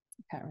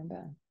 I can't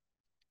remember.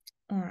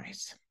 All right.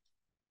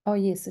 Oh,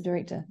 yes, the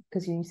director,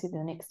 because you said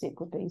the next step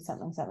would be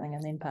something,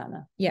 and then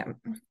partner. Yeah.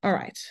 All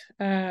right.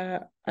 I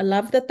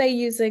love that they're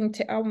using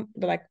Te Ao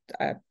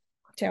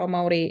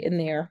Māori in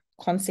their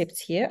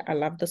concepts here. I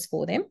love this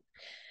for them.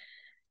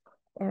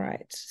 All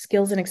right.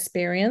 Skills and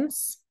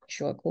experience.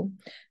 Sure, cool.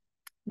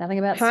 Nothing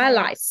about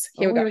highlights.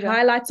 Here we go.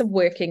 Highlights of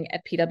working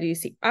at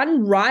PwC.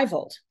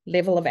 Unrivaled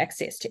level of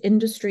access to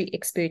industry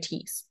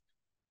expertise.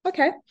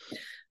 Okay.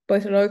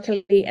 Both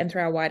locally and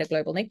through our wider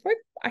global network.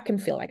 I can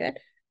feel like that.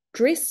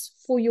 Dress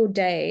for your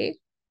day.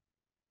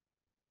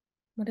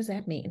 What does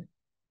that mean?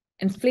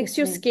 And flex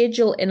your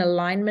schedule in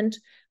alignment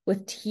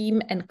with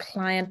team and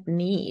client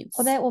needs.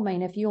 Well, that will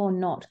mean if you're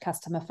not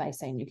customer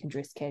facing, you can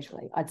dress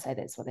casually. I'd say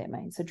that's what that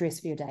means. So dress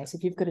for your day. So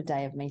if you've got a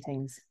day of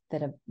meetings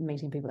that are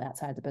meeting people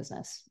outside the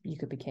business, you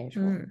could be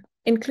casual.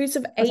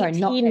 Inclusive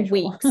 18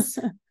 weeks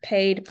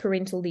paid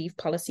parental leave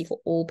policy for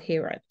all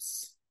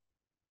parents.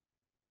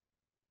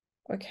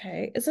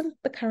 Okay. Isn't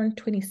the current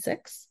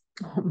 26?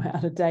 I'm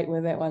out of date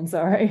with that one,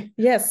 sorry.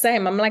 Yeah,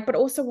 same. I'm like, but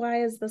also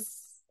why is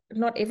this,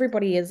 not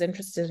everybody is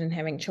interested in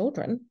having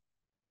children.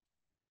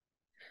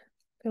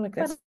 I feel like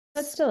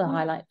that's still a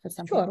highlight for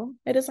some people.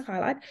 It is a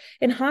highlight.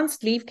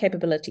 Enhanced leave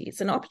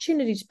capabilities, an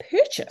opportunity to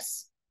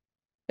purchase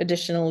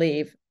additional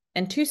leave,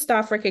 and 2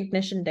 staff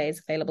recognition days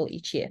available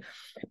each year.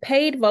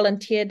 Paid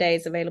volunteer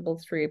days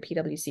available through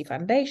PwC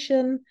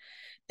Foundation,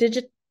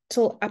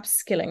 digital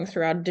upskilling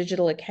through our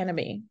digital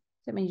academy.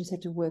 Does that mean you just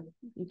have to work,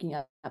 you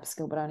can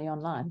upskill, but only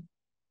online?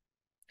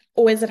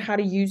 Or is it how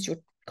to use your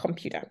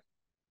computer?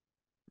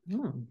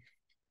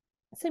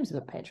 It seems a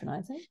bit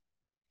patronizing.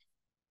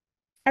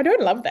 I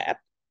don't love that.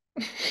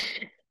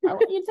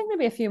 You'd think there'd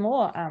be a few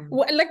more.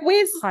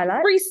 Where's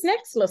highlights? Free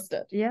snacks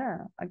listed? Yeah.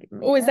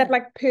 Or is that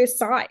per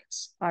site?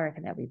 I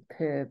reckon that'll be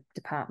per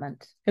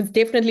department. It's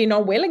definitely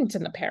not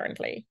Wellington,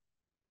 apparently.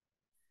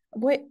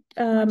 What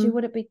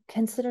would it be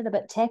considered a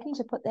bit tacky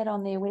to put that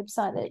on their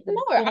website?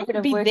 I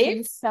would be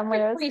there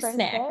somewhere free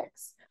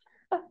snacks.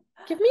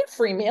 Give me a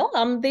free meal.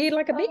 I'm there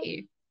like a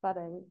bee. Buddy.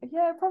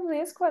 Yeah, it probably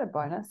is quite a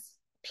bonus.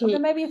 Although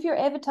maybe if you're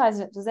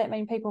advertising it, does that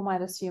mean people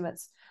might assume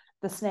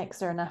the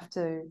snacks are enough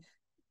to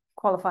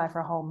qualify for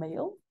a whole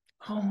meal?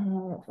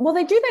 Oh, well,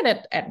 they do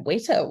that at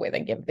Weta, where they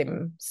give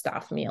them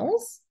staff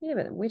meals. Yeah,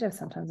 but at Weta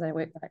sometimes they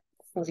work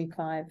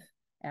 45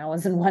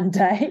 hours in one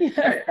day.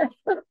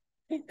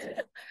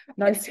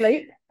 No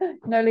sleep,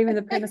 no leaving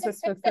the premises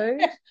for food.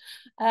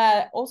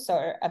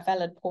 Also, a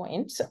valid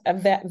point.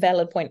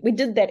 We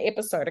did that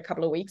episode a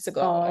couple of weeks ago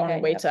on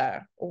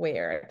Weta,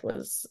 where it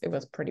was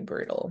pretty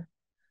brutal.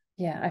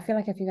 Yeah, I feel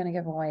like if you're going to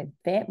give away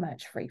that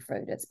much free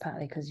food, it's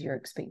partly because you're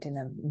expecting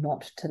them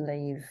not to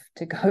leave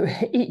to go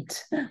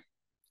eat.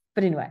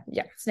 But anyway,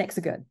 yeah, snacks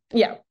are good.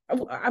 Yeah,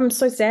 I'm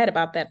so sad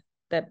about that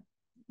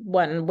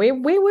one. Where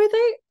were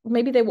they?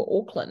 Maybe they were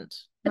Auckland.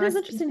 It is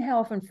interesting how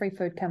often free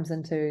food comes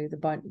into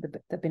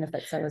the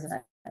benefits, though, isn't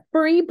it?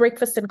 Free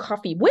breakfast and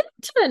coffee.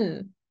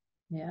 Wellington.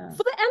 Yeah.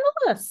 For the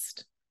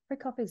analyst. Free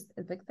coffee is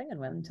a big thing in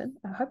Wellington.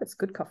 I hope it's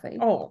good coffee.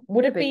 Oh,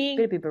 would it be?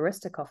 Better be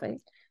barista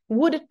coffee.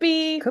 Would it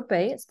be? Could be.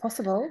 It's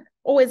possible.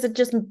 Or is it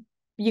just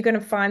you're going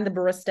to find the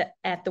barista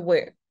at the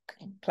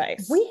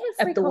workplace? We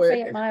have free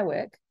coffee at my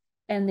work,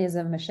 and there's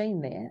a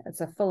machine there.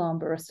 It's a full-on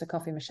barista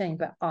coffee machine,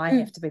 but I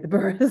have to be the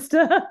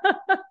barista.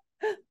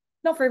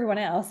 Not for everyone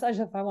else.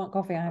 If I want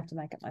coffee, I have to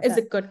make it myself. Is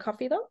it good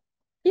coffee though?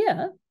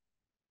 Yeah.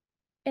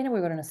 And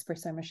we've got an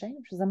espresso machine,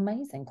 which is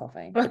amazing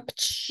coffee.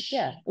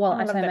 Yeah. Well,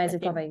 I say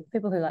amazing coffee.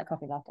 People who like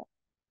coffee like it.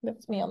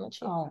 That's me on the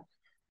chair. Oh.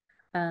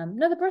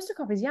 No, the barista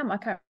coffee is yum. I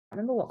can't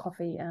remember what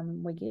coffee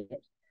we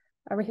get.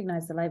 I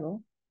recognize the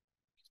label.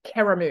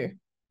 Caramu.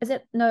 Is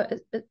it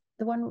the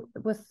one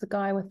with the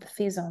guy with the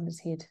fez on his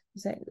head?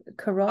 Is that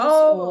Karos?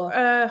 or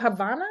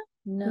Havana?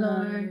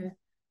 No.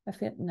 I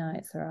feel no,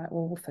 it's all right.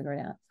 We'll figure it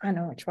out. I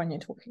know which one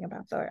you're talking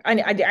about though.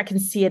 I can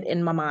see it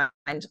in my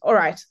mind. All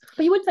right.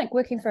 But you would think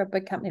working for a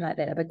big company like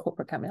that, a big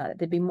corporate company like that,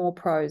 there'd be more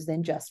pros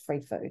than just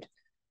free food.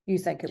 You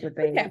think it would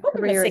be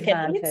career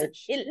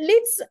advantage?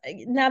 Let's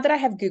now that I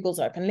have Google's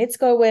open, let's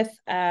go with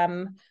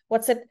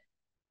what's it?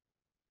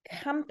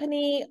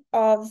 Company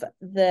of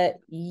the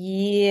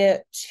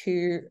year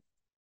to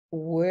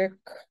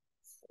work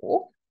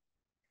for.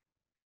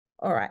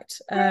 All right.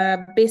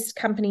 Best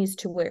companies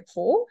to work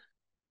for.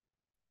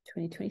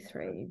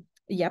 2023.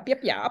 Yep.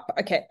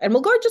 Okay. And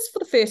we'll go just for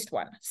the first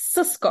one.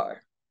 Cisco.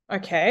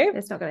 Okay.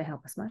 That's not going to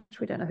help us much.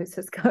 We don't know who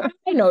Cisco.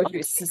 I know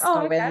who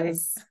Cisco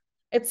is.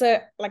 It's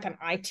like an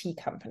IT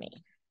company.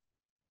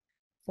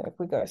 So if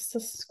we go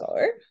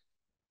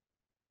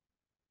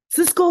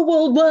Cisco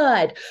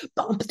worldwide.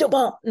 Bump,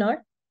 bump. No.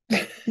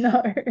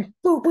 No.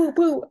 Boo, boo,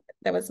 boo.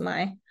 That was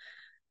I'm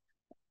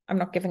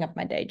not giving up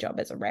my day job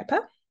as a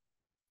rapper.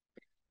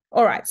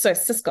 All right. So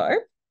Cisco.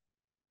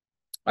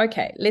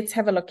 Okay. Let's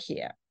have a look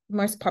here.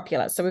 Most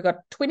popular. So we've got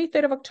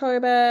 23rd of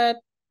October,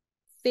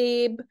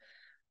 Feb.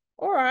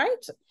 All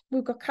right.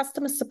 We've got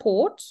customer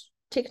support,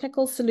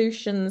 technical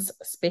solutions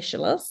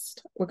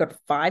specialist. We've got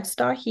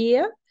 5-star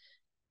here.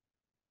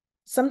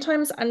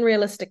 Sometimes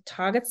unrealistic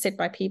targets set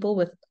by people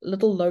with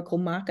little local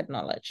market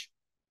knowledge.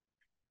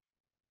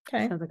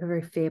 Okay. Sounds like a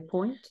very fair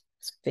point.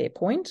 It's a fair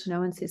point.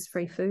 No one says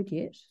free food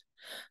yet.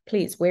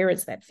 Please, where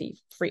is that free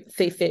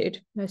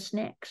food? No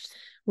snacks.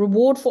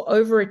 Reward for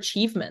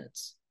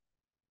overachievement.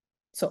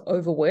 So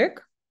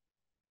overwork.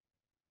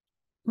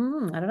 I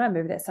don't know.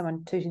 Maybe that's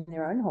someone tooting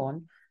their own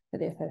horn, but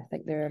they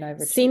think they're an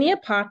overachiever. Senior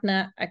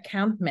partner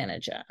account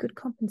manager. Good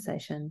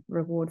compensation.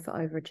 Reward for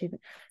overachievement.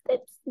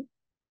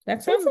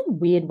 That's a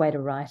weird way to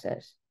write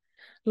it.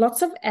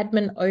 Lots of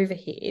admin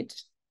overhead.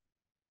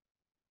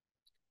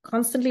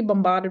 Constantly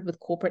bombarded with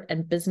corporate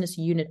and business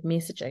unit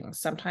messaging.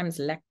 Sometimes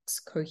lacks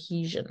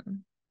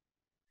cohesion.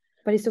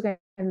 But he's still going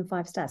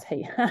 5 stars.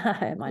 Hey,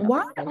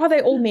 why are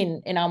they all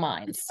men in our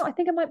minds? I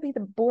think it might be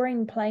the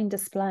boring plain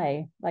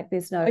display. Like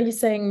there's no. Are you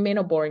saying men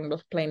are boring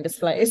with plain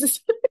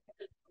displays?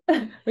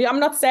 I'm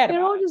not sad.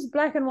 They're all just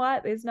black and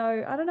white. There's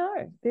no. I don't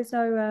know. There's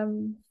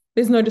no.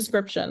 There's no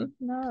description.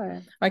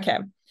 No. Okay.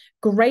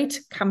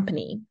 Great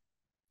company.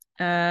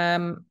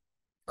 Cons.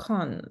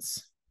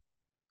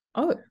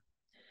 Oh.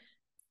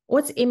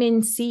 What's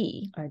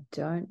MNC? I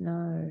don't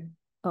know.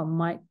 Oh,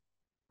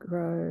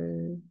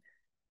 micro.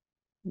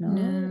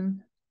 No.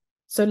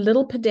 So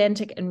little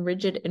pedantic and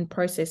rigid in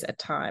process at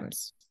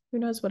times. Who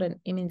knows what an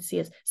MNC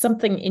is?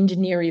 Something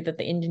engineering that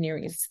the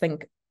engineers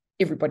think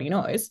everybody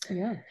knows.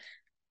 Yeah.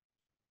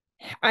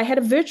 I had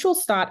a virtual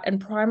start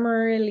and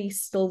primarily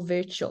still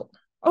virtual.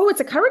 Oh, it's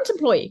a current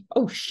employee.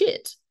 Oh,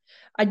 shit.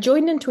 I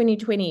joined in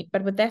 2020,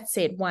 but with that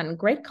said, 1,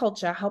 great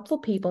culture, helpful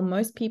people.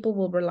 Most people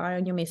will rely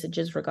on your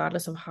messages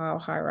regardless of how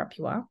higher up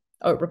you are.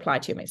 Oh, reply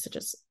to your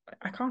messages.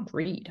 I can't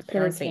read,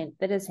 apparently.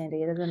 That is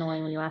handy. It is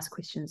annoying when you ask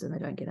questions and they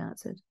don't get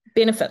answered.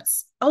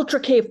 Benefits. Ultra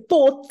Care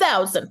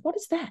 4,000. What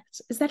is that?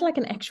 Is that like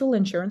an actual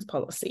insurance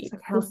policy? It's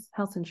like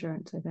health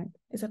insurance, I think.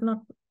 Is that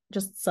not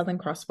just Southern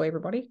Cross for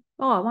everybody?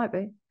 Oh, it might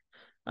be.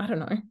 I don't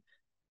know.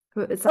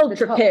 It's like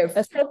Ultra Care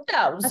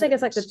 4,000. I think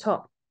it's like the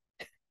top.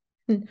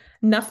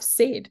 Enough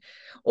said.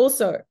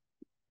 Also,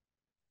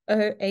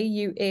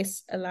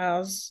 AUS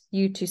allows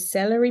you to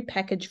salary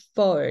package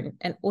phone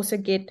and also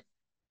get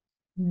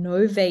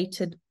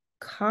novated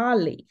car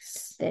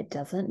lease. That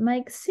doesn't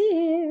make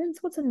sense.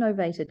 What's a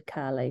novated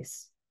car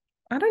lease?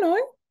 I don't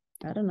know.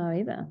 I don't know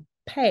either.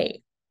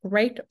 Pay.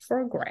 Great for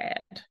a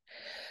grad.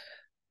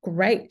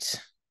 Great.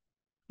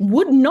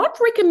 Would not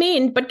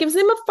recommend, but gives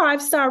them a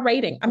 5-star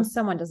rating.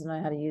 Someone doesn't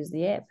know how to use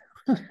the app.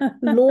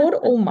 Lord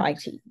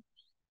Almighty.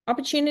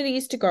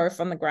 Opportunities to grow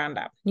from the ground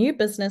up. New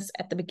business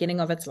at the beginning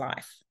of its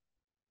life.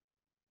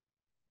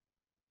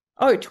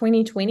 Oh,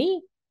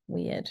 2020?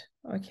 Weird.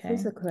 Okay.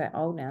 These look quite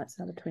old now. It's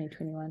not a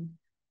 2021.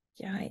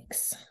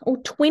 Yikes. Oh,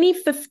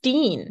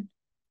 2015.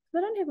 They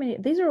don't have many.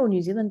 These are all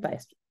New Zealand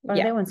based. Oh,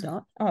 Yeah. that one's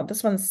not. Oh,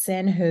 this one's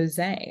San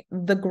Jose.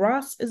 The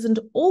grass isn't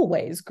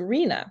always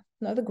greener.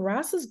 No, the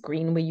grass is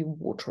green where you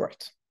water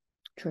it.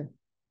 True.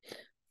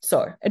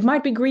 So it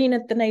might be green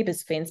at the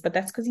neighbor's fence, but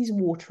that's because he's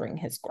watering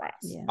his grass.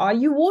 Yeah. Are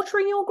you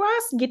watering your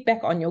grass? Get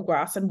back on your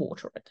grass and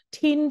water it.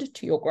 Tend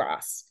to your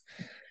grass.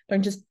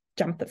 Don't just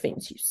jump the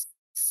fence, you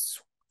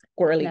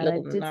squirrely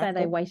little They did say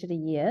they waited a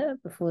year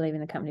before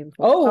leaving the company.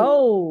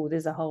 Oh,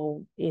 there's a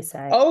whole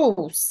essay.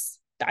 Oh,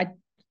 I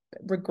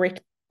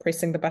regret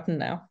pressing the button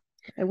now.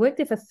 They worked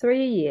there for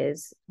 3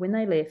 years. When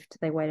they left,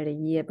 they waited a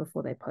year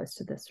before they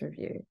posted this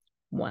review.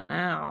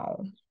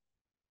 Wow.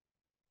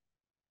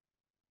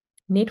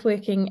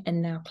 Networking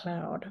and now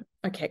cloud.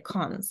 Okay,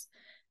 cons.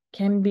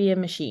 Can be a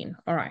machine.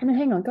 All right. No,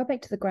 hang on. Go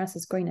back to the grass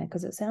is greener,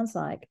 because it sounds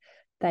like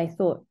they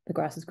thought the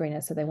grass was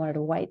greener, so they wanted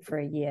to wait for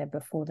a year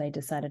before they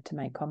decided to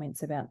make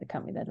comments about the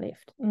company they'd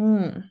left.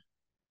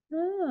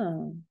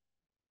 Oh.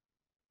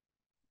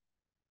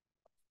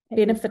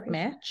 Benefit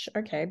match.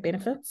 Okay,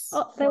 benefits.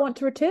 Oh, they want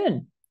to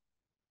return.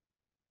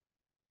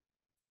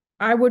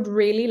 I would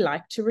really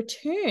like to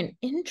return.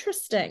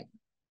 Interesting.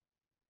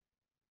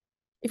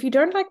 If you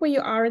don't like where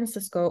you are in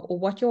Cisco or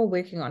what you're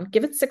working on,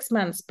 give it 6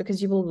 months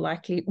because you will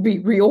likely be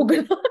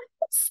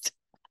reorganized.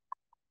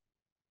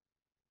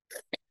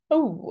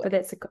 Oh, but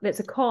that's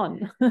a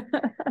con.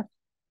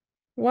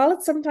 While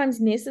it's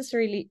sometimes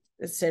necessarily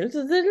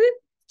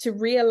to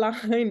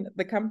realign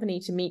the company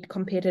to meet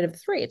competitive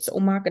threats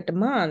or market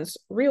demands,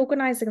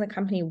 reorganizing the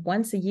company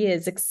once a year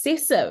is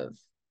excessive.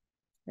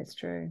 That's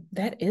true.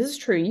 That is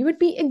true. You would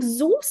be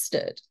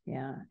exhausted.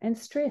 Yeah, and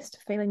stressed,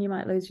 feeling you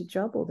might lose your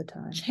job all the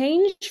time.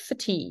 Change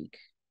fatigue.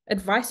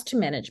 Advice to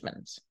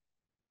management.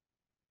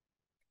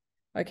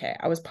 Okay,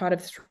 I was part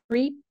of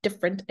 3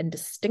 different and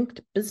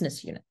distinct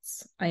business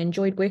units. I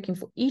enjoyed working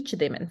for each of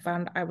them and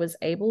found I was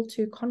able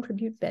to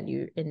contribute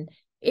value in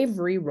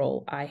every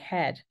role I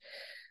had.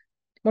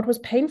 What was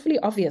painfully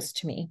obvious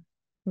to me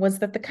was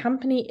that the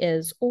company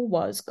is or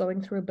was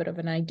going through a bit of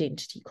an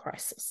identity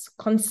crisis.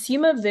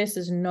 Consumer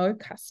versus no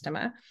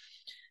customer,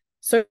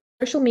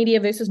 social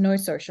media versus no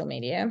social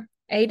media,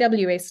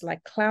 AWS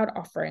like cloud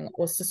offering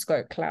or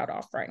Cisco cloud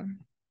offering.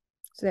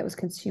 So that was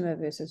consumer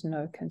versus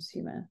no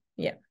consumer.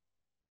 Yeah.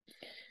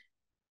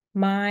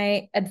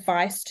 My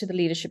advice to the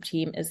leadership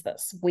team is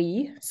this.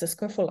 We,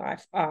 Cisco for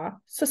Life, are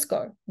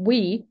Cisco.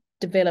 We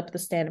develop the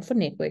standard for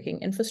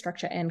networking,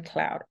 infrastructure, and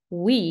cloud.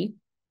 We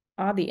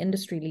are the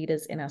industry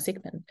leaders in our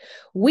segment.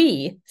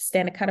 We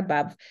stand a cut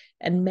above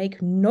and make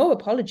no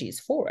apologies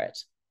for it.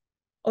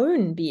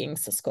 Own being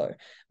Cisco.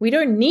 We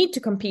don't need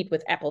to compete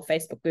with Apple,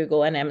 Facebook,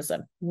 Google, and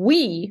Amazon.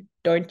 We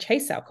don't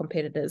chase our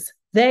competitors.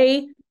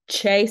 They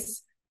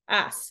chase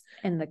us.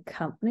 And the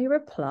company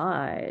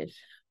replied.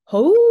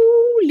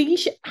 Holy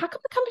shit. How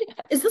come the company...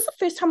 Is this the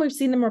first time we've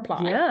seen them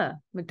reply? Yeah.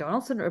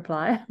 McDonald's didn't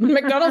reply.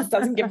 McDonald's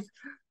doesn't give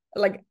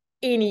like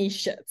any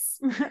shits.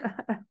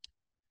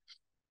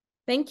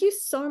 Thank you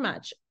so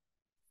much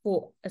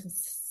for a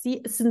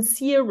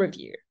sincere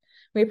review.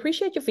 We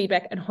appreciate your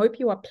feedback and hope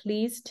you are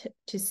pleased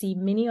to see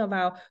many of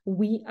our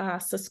We Are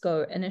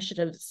Cisco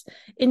initiatives.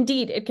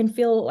 Indeed, it can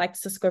feel like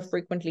Cisco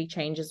frequently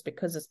changes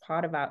because it's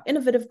part of our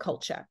innovative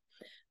culture.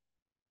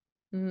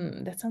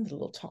 That sounds a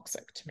little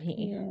toxic to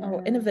me. Yeah.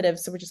 Oh, innovative,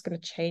 so we're just going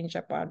to change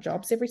up our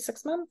jobs every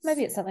 6 months?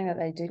 Maybe it's something that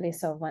they do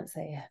less of once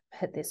they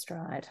hit their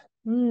stride.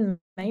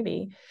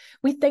 Maybe.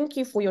 We thank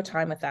you for your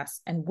time with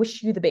us and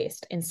wish you the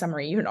best. In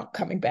summary, you're not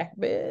coming back,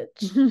 bitch.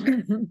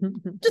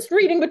 Just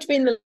reading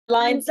between the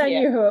lines here. They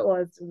knew who it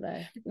was, didn't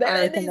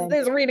they?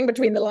 There's reading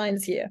between the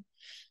lines here.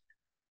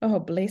 Oh,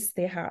 bless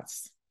their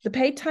hearts. The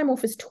paid time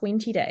off is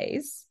 20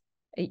 days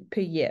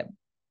per year,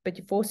 but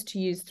you're forced to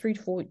use 3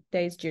 to 4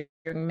 days during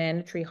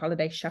mandatory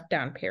holiday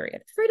shutdown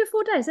period. 3 to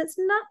 4 days, that's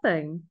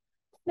nothing.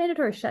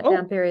 Mandatory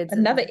shutdown periods.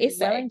 Another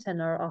essay.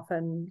 Wellington are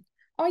often...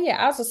 Oh,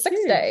 yeah, ours are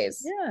 6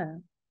 days. Yeah.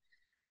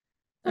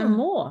 Or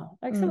more.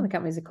 Like some of the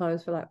companies are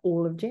closed for like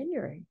all of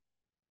January.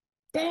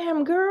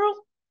 Damn, girl.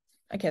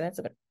 Okay, that's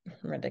a bit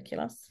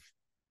ridiculous.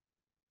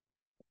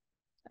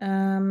 They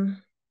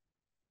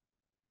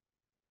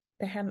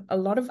had a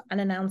lot of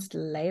unannounced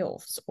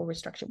layoffs or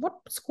restructuring. What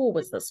score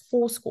was this?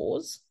 4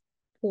 scores.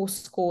 4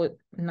 score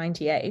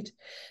 98.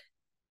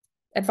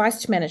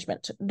 Advice to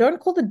management.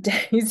 Don't call the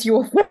days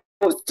you're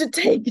forced to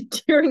take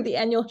during the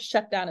annual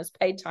shutdown as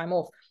paid time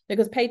off,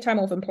 because paid time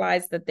off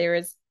implies that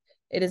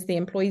it is the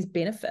employee's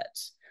benefit.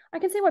 I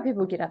can see why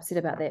people get upset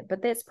about that,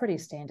 but that's pretty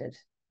standard.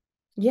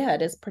 Yeah,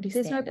 it is pretty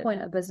standard. There's no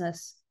point a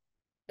business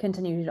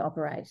continuing to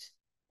operate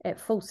at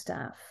full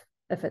staff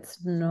if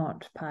it's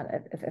not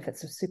if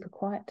it's a super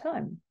quiet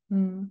time.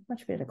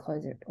 Much better to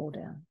close it all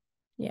down.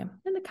 Yeah.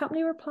 And the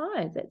company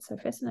replied. That's so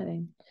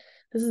fascinating.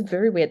 This is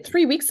very weird.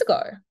 3 weeks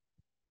ago.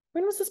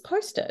 When was this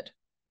posted?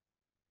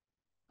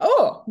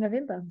 Oh,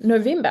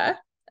 November.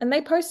 And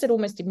they posted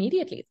almost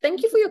immediately.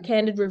 Thank you for your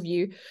candid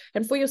review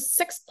and for your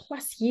 6+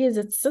 years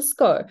at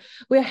Cisco.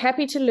 We're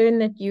happy to learn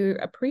that you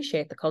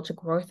appreciate the culture,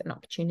 growth, and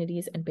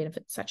opportunities and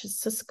benefits such as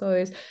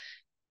Cisco's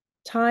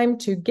time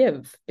to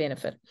give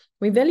benefit.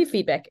 We value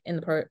feedback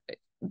in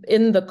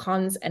the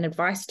cons and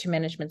advice to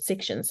management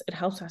sections. It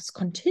helps us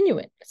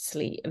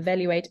continuously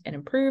evaluate and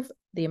improve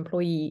the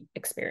employee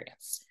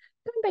experience.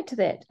 Going back to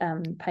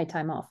that paid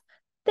time off,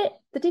 that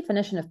the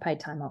definition of paid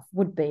time off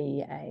would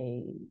be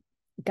a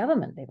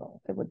government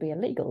level. It would be a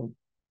legal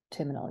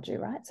terminology,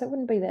 right? So it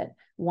wouldn't be that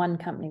one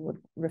company would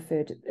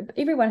refer to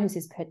everyone who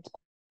says paid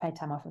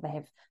time off if they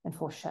have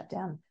enforced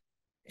shutdown.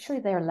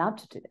 Surely they're allowed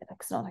to do that.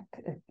 It's not like,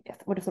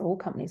 what if all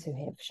companies who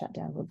have shut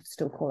down would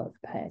still call it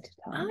paid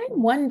time? I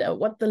wonder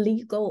what the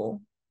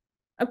legal,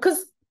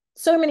 because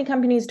so many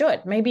companies do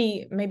it.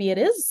 Maybe it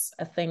is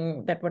a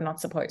thing that we're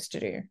not supposed to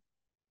do.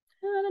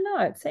 I don't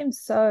know. It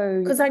seems so.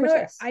 Because I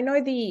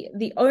know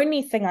the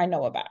only thing I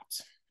know about,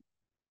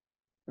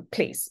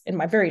 please, in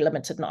my very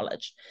limited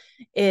knowledge,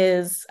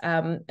 is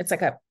it's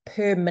like a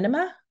per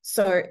minima.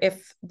 So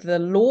if the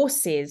law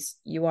says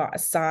you are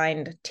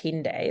assigned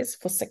 10 days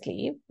for sick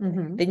leave,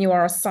 then you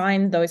are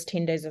assigned those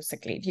 10 days of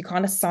sick leave. You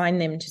can't assign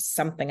them to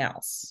something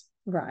else.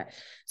 Right.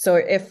 So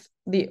if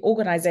the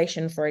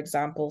organization, for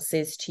example,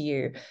 says to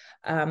you,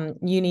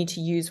 you need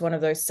to use one of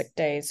those sick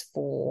days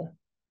for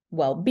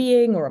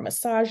well-being or a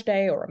massage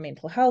day or a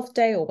mental health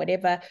day or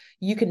whatever,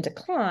 you can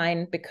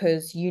decline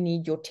because you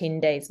need your 10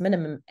 days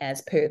minimum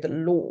as per the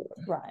law.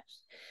 Right.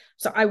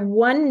 So I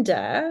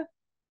wonder,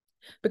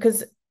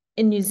 because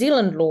in New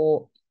Zealand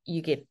law,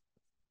 you get,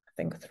 I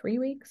think, 3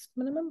 weeks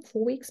minimum,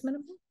 4 weeks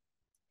minimum,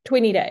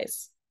 20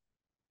 days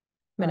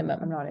minimum.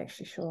 I'm not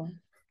actually sure.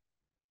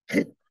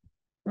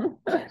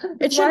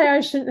 That's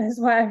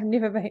why I've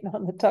never been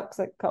on the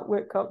toxic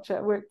work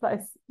culture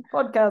workplace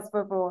podcast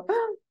before.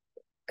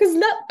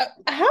 Because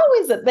how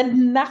is it that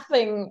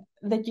nothing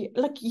that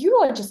you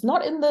are just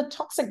not in the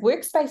toxic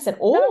workspace at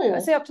all? No,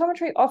 see,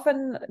 optometry,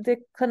 often the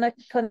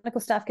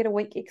clinical staff get a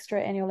week extra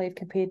annual leave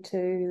compared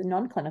to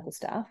non-clinical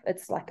staff.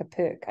 It's like a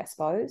perk, I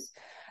suppose.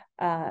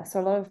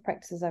 So a lot of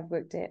practices I've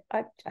worked at,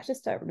 I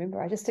just don't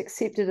remember. I just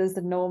accept it as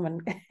the norm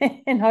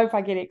and hope I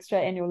get extra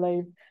annual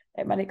leave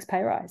at my next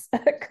pay rise,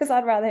 because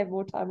I'd rather have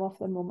more time off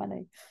than more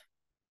money.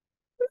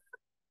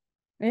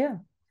 Yeah.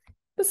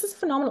 This is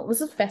phenomenal.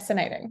 This is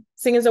fascinating.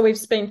 Seeing as though we've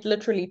spent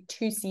literally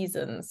 2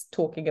 seasons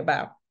talking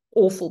about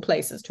awful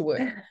places to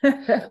work.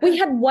 We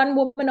had one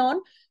woman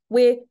on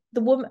where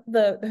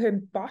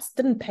her boss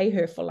didn't pay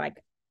her for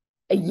like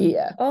a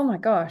year. Oh my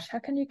gosh, how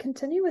can you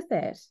continue with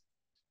that?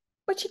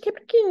 But she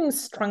kept getting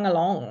strung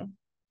along.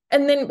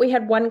 And then we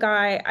had one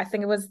guy, I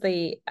think it was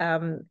the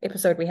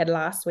episode we had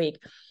last week,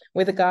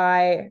 where the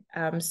guy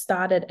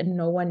started and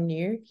no one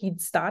knew he'd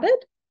started.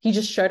 He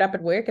just showed up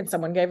at work and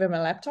someone gave him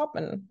a laptop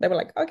and they were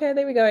like, okay,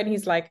 there we go. And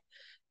he's like,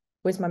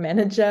 where's my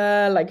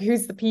manager? Like,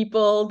 who's the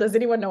people? Does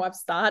anyone know I've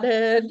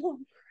started? Oh,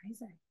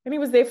 crazy. And he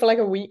was there for like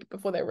a week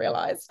before they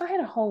realized. I had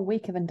a whole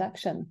week of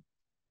induction.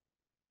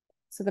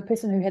 So the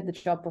person who had the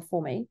job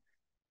before me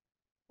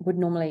would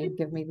normally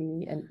give me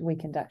the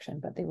week induction,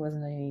 but there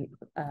wasn't any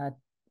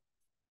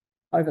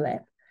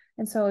overlap.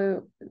 And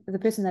so the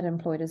person that I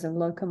employed as a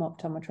locum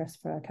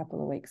optometrist for a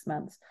couple of weeks,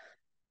 months,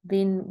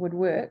 then would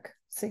work,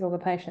 see all the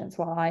patients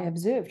while I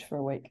observed for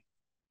a week.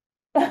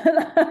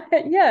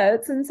 Yeah,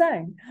 it's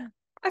insane.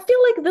 I feel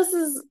like this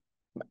is...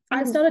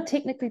 It's not a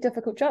technically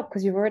difficult job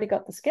because you've already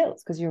got the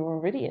skills because you're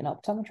already an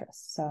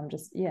optometrist. So I'm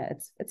just, yeah,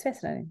 it's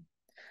fascinating.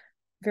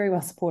 Very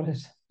well supported.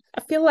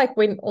 I feel like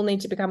we all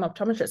need to become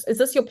optometrists. Is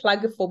this your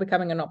plug for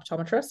becoming an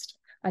optometrist?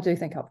 I do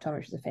think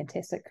optometry is a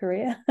fantastic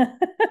career.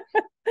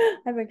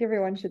 I think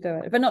everyone should do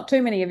it, but not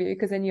too many of you,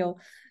 because then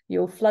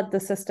you'll flood the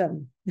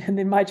system, and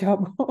then my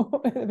job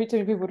will be too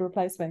many people to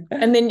replace me.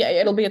 And then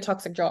it'll be a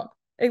toxic job.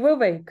 It will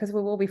be, because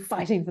we will be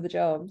fighting for the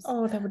jobs.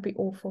 Oh, that would be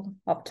awful.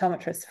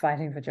 Optometrists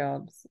fighting for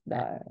jobs.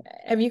 No.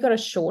 Have you got a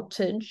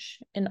shortage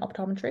in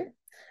optometry?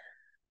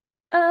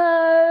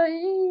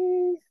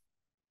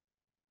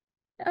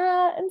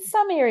 In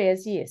some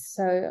areas, yes.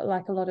 So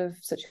like a lot of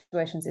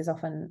situations, there's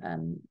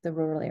often the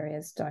rural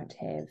areas don't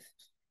have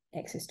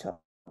access to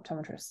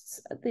optometrists.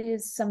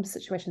 There's some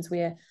situations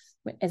where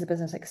as a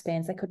business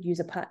expands, they could use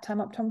a part-time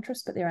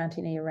optometrist, but there aren't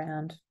any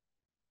around.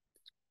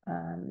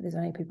 There's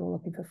only people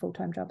looking for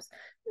full-time jobs.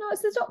 No,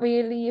 so there's not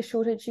really a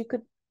shortage. You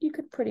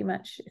could pretty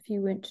much, if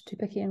you weren't too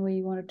picky and where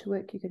you wanted to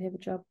work, you could have a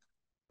job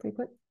pretty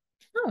quick.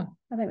 Oh,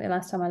 I think the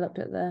last time I looked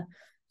at the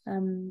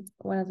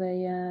one of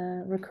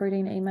the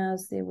recruiting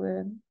emails, there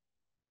were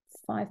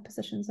 5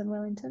 positions in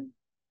Wellington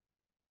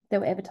that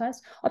were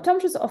advertised.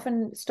 Optometrists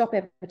often stop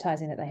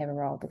advertising that they have a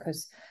role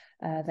because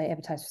they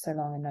advertise for so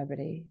long and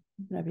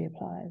nobody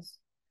applies.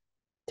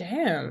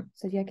 Damn.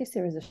 So yeah, I guess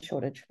there is a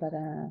shortage, but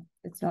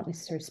it's not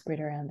necessarily spread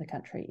around the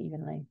country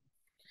evenly.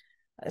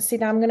 See,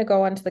 now I'm going to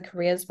go onto the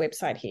careers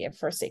website here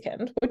for a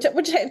second.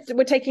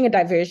 We're taking a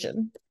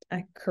diversion.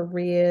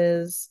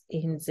 Careers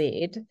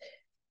NZ.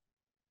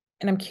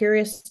 And I'm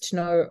curious to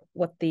know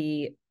what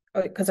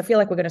because I feel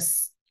like we're going to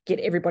get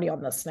everybody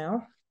on this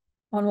now.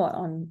 On what?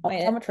 On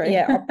optometry?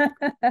 Yeah.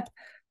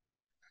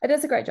 It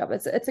is a great job.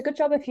 It's a good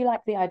job if you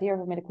like the idea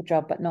of a medical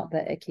job, but not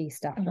the icky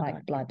stuff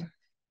like blood.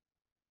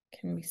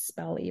 Can we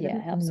spell even?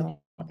 Yeah, helps not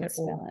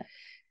spell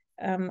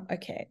it.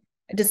 Okay.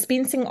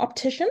 Dispensing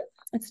optician?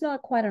 It's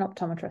not quite an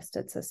optometrist.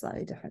 It's a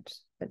slightly different.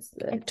 It's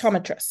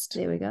optometrist.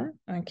 There we go.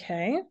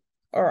 Okay.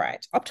 All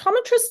right.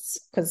 Optometrists,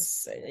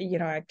 because,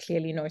 I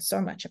clearly know so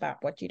much about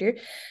what you do.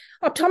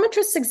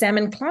 Optometrists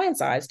examine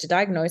clients' eyes to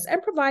diagnose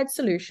and provide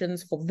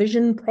solutions for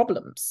vision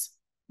problems.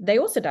 They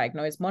also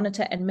diagnose,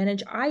 monitor, and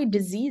manage eye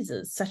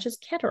diseases such as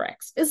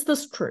cataracts. Is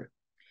this true?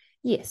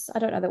 Yes. I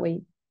don't know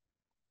that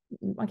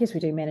I guess we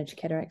do manage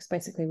cataracts.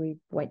 Basically, we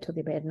wait till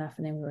they're bad enough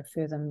and then we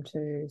refer them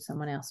to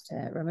someone else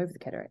to remove the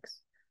cataracts.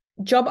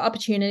 Job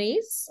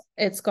opportunities.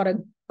 It's got a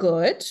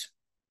good.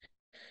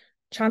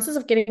 Chances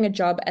of getting a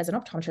job as an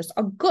optometrist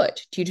are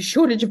good due to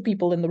shortage of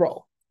people in the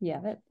role. Yeah,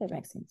 that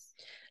makes sense.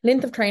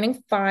 Length of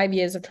training, 5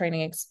 years of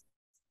training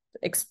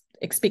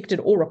expected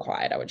or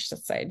required, I would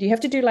just say. Do you have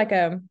to do like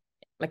an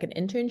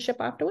internship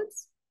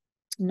afterwards?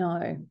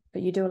 No,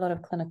 but you do a lot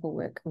of clinical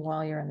work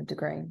while you're in the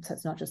degree. So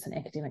it's not just an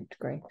academic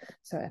degree.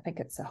 So I think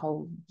it's a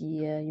whole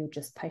year. You're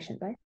just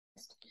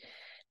patient-based.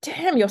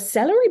 Damn, your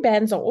salary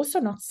bands are also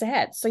not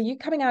sad. So you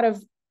coming out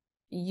of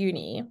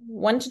uni,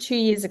 1 to 2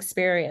 years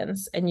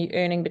experience, and you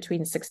earning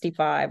between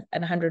 65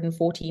 and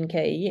 114K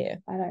a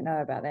year. I don't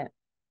know about that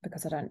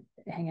because I don't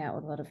hang out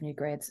with a lot of new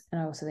grads,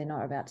 and also they're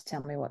not about to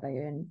tell me what they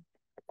earn.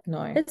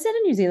 No. Is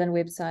that a New Zealand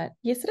website?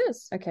 Yes, it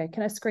is. Okay,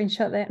 can I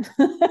screenshot that?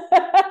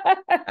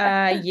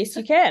 Yes,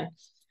 you can.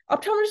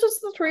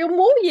 Optometrists with 3 or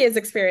more years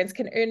experience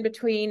can earn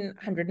between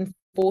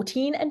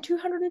 $114,000 and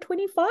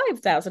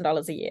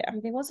 $225,000 a year.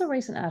 There was a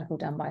recent article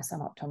done by some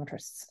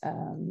optometrists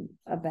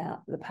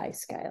about the pay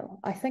scale.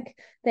 I think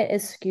that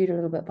is skewed a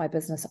little bit by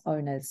business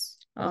owners.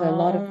 A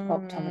lot of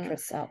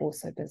optometrists are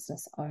also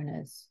business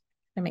owners.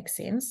 That makes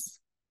sense.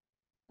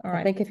 All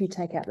right. I think if you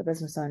take out the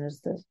business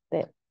owners,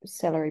 that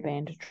salary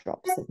band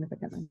drops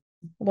significantly.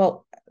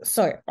 Well,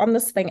 so on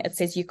this thing, it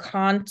says you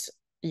can't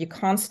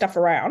stuff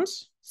around.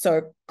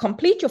 So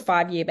complete your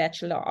 5-year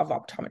Bachelor of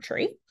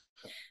Optometry,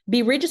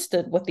 be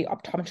registered with the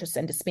Optometrists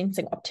and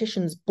Dispensing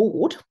Opticians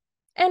Board,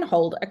 and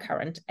hold a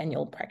current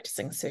annual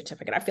practicing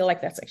certificate. I feel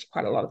like that's actually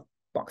quite a lot of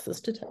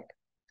boxes to tick.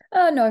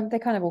 No, they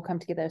kind of all come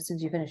together as soon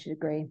as you finish your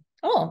degree.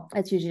 Oh.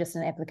 It's usually just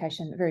an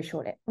application, very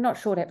short, not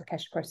short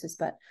application process,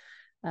 but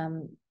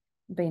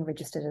being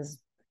registered is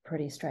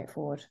pretty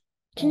straightforward.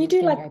 Can you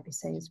do like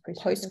APC is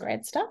pretty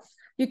post-grad stuff?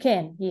 You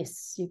can,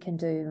 yes. You can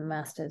do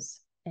masters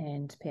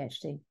and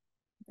PhD,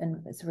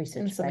 and it's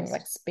research based. Something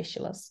like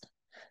specialist.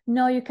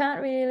 No, you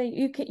can't really.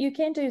 You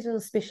can do a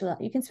little special.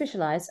 You can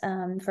specialize.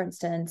 For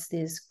instance,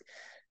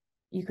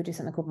 you could do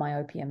something called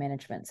myopia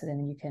management. So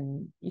then you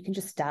can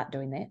just start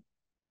doing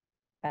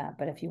that.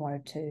 But if you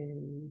wanted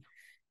to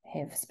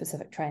have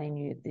specific training,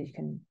 you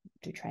can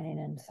do training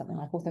in something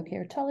like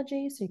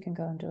orthokeratology. So you can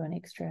go and do an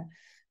extra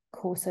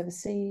course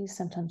overseas.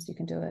 Sometimes you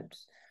can do it.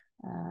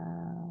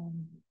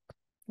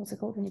 What's it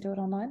called when you do it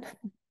online?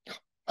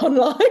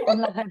 Online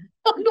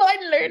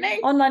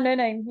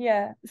learning.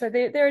 Yeah. So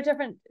there are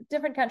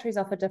different countries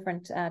offer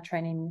different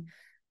training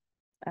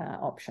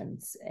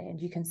options,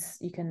 and you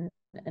can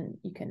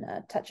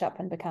touch up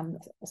and become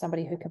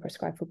somebody who can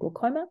prescribe for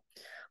glaucoma.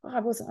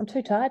 I'm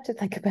too tired to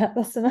think about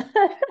this, and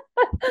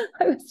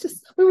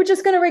we were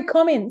just going to read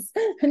comments,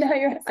 and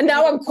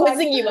now I'm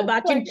quizzing you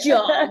about your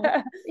job.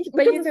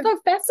 But it's so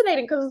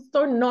fascinating because it's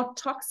so not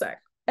toxic.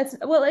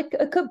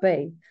 It could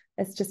be.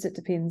 It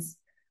depends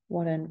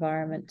what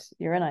environment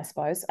you're in, I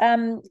suppose.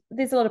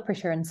 There's a lot of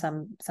pressure in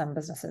some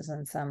businesses,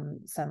 and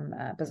some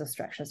business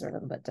structures are a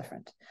little bit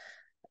different.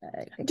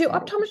 Do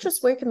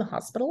optometrists work in the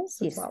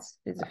hospitals as well?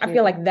 I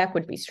feel like that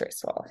would be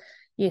stressful.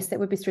 Yes, that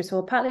would be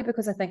stressful, partly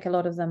because I think a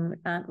lot of them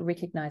aren't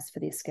recognised for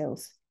their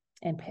skills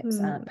and perhaps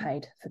aren't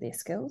paid for their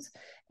skills.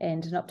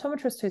 And an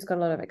optometrist who's got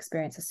a lot of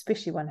experience,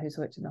 especially one who's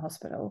worked in the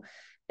hospital,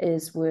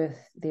 is worth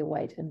their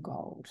weight in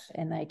gold,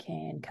 and they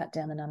can cut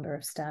down the number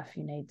of staff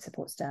you need,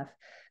 support staff.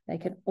 They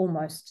can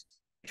almost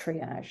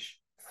triage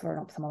for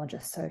an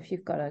ophthalmologist. So if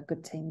you've got a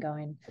good team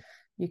going,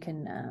 you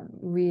can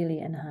really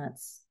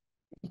enhance.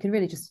 You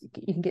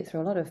can get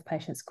through a lot of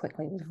patients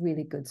quickly with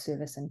really good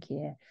service and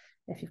care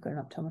if you've got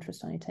an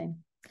optometrist on your team.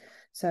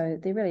 So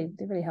they're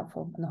really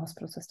helpful in the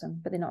hospital system,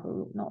 but they're not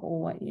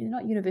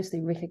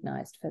universally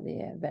recognised for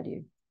their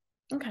value.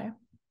 Okay,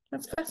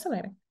 that's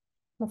fascinating.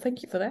 Well,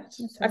 thank you for that.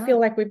 I feel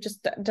like we've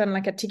just done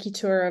like a tiki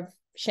tour of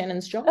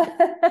Shannon's job.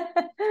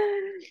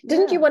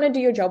 Didn't you want to do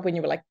your job when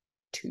you were like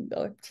 2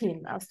 though?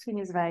 10. I was 10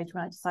 years of age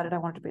when I decided I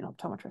wanted to be an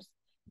optometrist.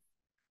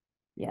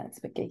 Yeah, it's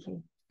a bit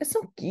geeky. It's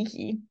not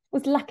geeky. It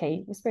was lucky.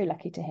 It was very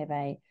lucky to have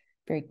a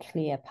very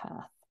clear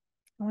path.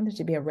 I wanted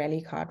to be a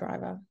rally car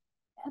driver.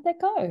 How'd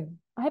that go?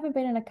 I haven't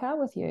been in a car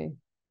with you.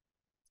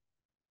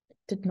 It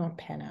did not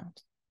pan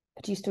out.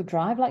 But do you still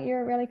drive like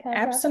you're a rally car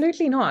driver?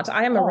 Absolutely not.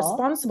 I am a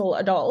responsible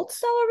adult.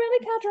 So are rally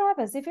car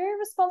drivers. They're very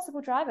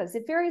responsible drivers.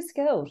 They're very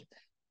skilled.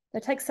 They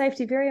take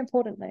safety very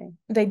importantly.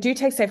 They do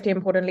take safety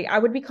importantly. I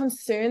would be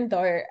concerned,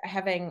 though,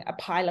 having a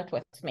pilot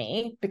with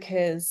me,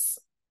 because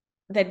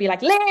they'd be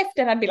like left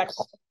and I'd be like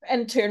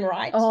and turn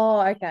right.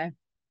 Oh, okay.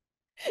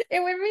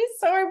 It would be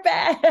so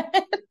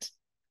bad.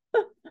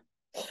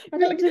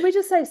 Did we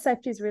just say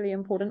safety is really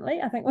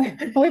importantly? I think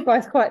we're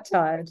both quite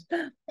tired.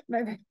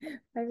 Maybe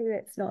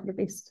that's not the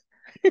best.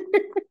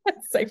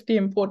 Safety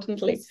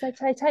importantly. So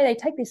they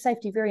take their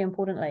safety very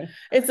importantly.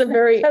 It's a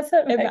very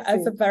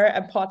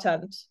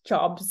important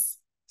jobs.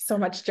 So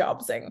much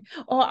jobsing.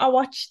 Oh, I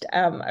watched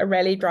a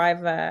rally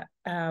driver.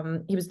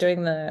 He was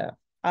doing the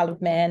Isle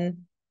of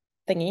Man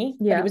thingy.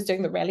 Yeah. But he was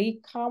doing the rally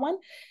car one,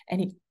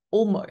 and he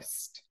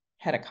almost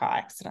had a car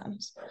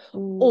accident.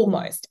 Ooh.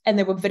 Almost. And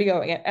they were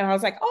videoing it. And I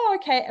was like, oh,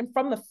 okay. And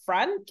from the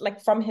front,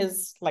 like from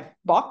his like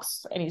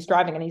box, and he's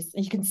driving, and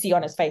you can see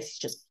on his face, he's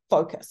just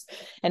focused.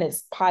 And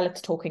his pilot's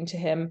talking to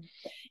him.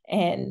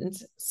 And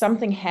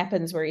something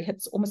happens where he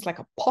hits almost like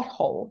a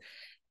pothole.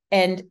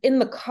 And in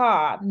the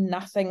car,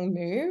 nothing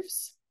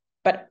moves.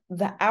 But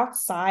the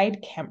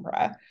outside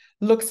camera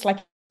looks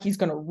like he's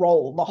going to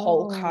roll the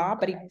whole car,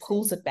 but he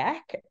pulls it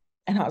back.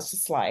 And I was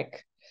just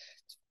like...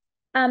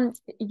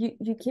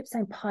 You kept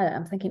saying pilot.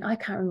 I'm thinking, I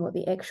can't remember what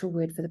the actual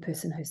word for the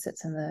person who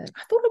sits in the...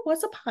 I thought it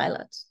was a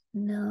pilot.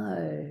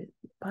 No.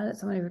 Pilot's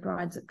someone who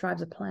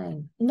drives a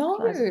plane. No.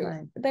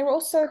 There are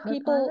also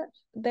people...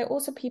 There are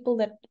also people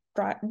that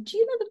drive... Do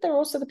you know that there are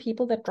also the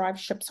people that drive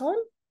ships home?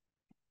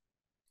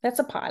 That's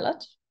a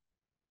pilot.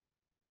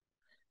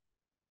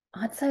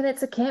 I'd say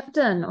that's a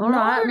captain. All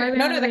right.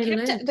 Maybe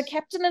the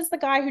captain is the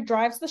guy who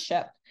drives the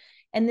ship.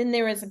 And then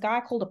there is a guy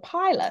called a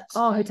pilot.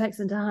 Oh, who takes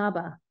it into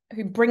harbour.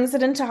 Who brings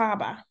it into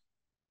harbour.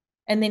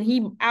 And then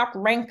he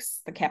outranks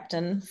the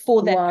captain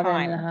for that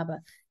time. In the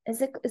harbour.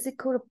 Is it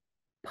called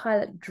a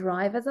pilot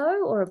driver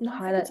though? Or a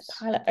pilot? It's a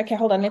pilot. Okay,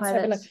 hold on. Let's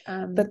have a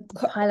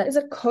look. Pilot. Is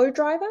it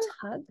co-driver?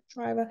 Tug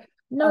driver.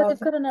 No, they've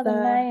got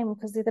another name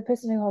because they're the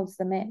person who holds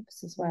the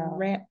maps as well.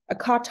 A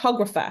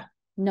cartographer.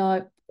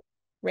 No.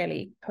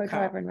 Really,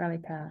 co-driver and rally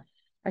car.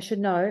 I should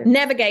know.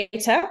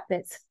 Navigator.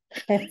 That's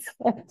a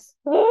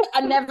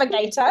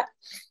navigator.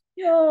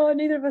 Oh,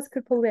 neither of us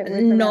could pull that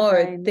word.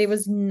 No, there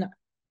was no.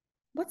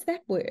 What's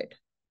that word?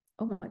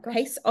 Oh my gosh.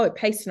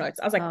 Pace notes.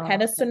 I was like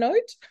Panasonic.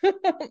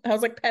 I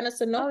was like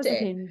Panasonic. I was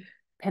thinking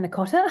panna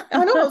cotta.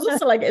 I know. I was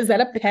also like, is that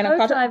a panna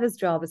cotta? The co-driver's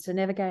job is to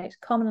navigate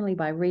commonly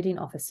by reading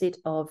off a set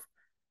of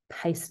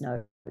pace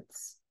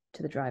notes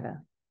to the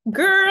driver.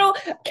 Girl,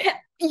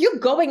 you're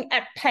going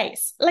at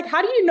pace. Like,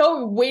 how do you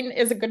know when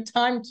is a good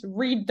time to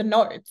read the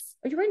notes?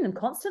 Are you reading them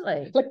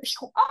constantly? Like,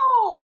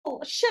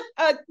 oh shit,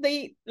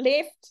 the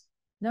left.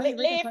 No,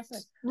 left,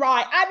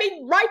 right. I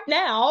mean, right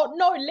now,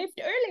 no, left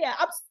earlier.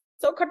 I'm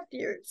so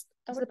confused.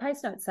 Does the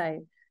pace notes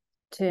say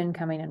turn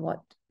coming and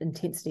what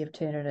intensity of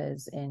turn it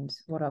is and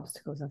what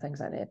obstacles and things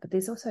like that? But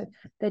there's also,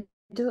 they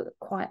do it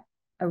quite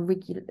a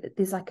regular,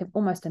 there's like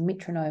almost a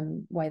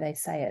metronome way they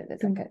say it.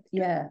 It's like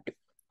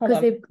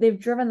because they've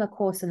driven the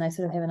course and they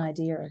sort of have an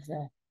idea of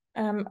the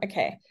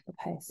the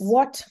pace.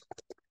 What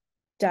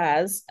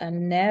does a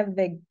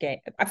navigator?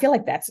 I feel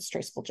like that's a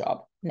stressful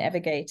job.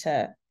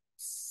 Navigator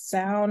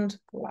sound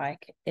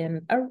like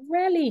in a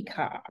rally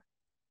car.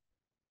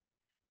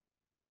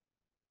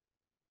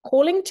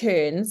 Calling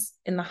turns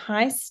in the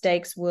high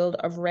stakes world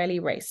of rally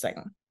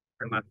racing.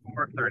 Left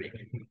 430.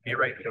 Be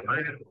right to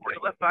minus 40.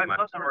 Left 5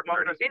 plus number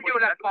 30. Into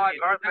left 5.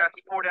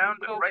 Left 4 down.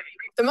 Right.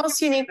 The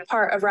most unique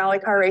part of rally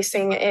car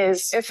racing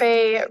is if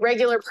a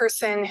regular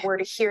person were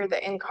to hear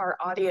the in-car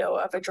audio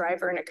of a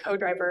driver and a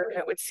co-driver,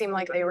 it would seem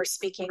like they were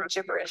speaking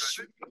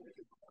gibberish.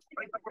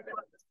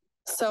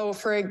 So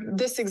for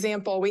this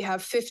example, we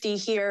have 50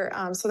 here.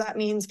 So that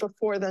means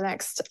before the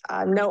next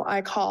note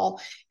I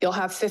call, you'll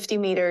have 50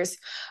 meters.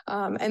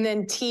 And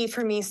then T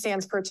for me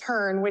stands for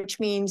turn, which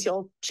means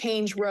you'll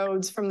change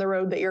roads from the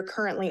road that you're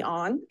currently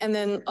on. And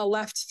then a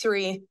left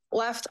 3.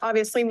 Left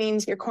obviously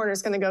means your corner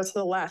is going to go to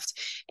the left.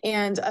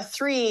 And a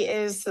 3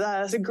 is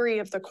the degree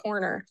of the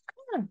corner.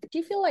 Do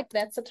you feel like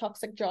that's a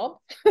toxic job?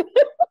 I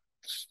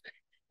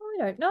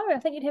don't know. I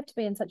think you'd have to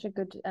be in such a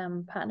good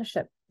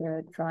partnership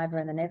for the driver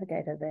and the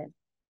navigator that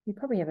you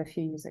probably have a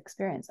few years'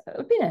 experience. It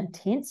would be an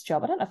intense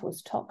job. I don't know if it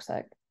was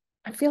toxic.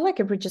 I feel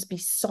like it would just be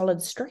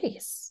solid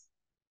stress.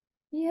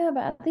 Yeah, but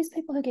are these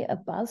people who get a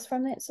buzz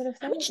from that sort of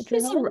thing?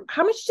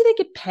 How much do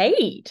they get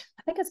paid?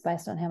 I think it's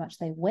based on how much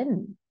they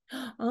win.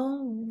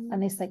 Oh.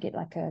 Unless they get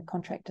like a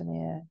contract and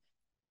they're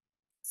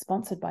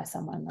sponsored by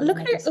someone. Look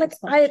at her, like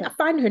I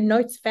find her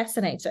notes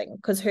fascinating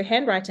because her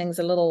handwriting's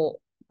a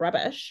little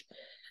rubbish.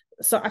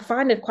 So I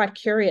find it quite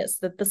curious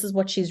that this is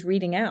what she's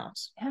reading out.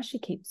 How she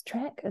keeps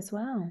track as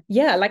well.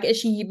 Yeah, like is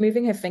she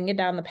moving her finger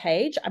down the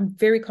page? I'm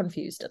very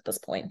confused at this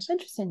point.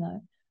 Interesting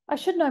though. I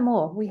should know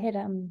more. We had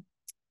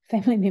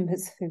family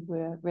members who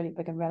were really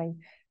big in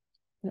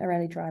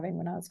rally driving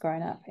when I was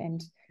growing up,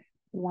 and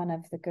one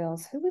of the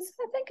girls who was,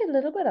 I think, a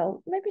little bit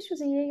old, maybe she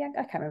was a year young,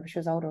 I can't remember if she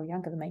was older or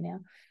younger than me now.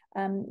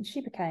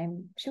 She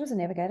was a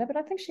navigator, but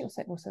I think she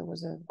also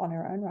was on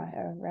her own right,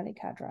 a rally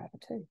car driver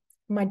too.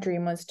 My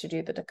dream was to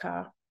do the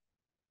Dakar.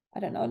 I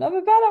don't know enough about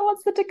it.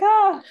 What's the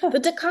Dakar? The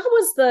Dakar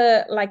was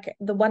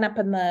the one up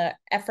in the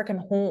African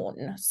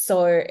Horn.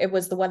 So it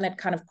was the one that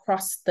kind of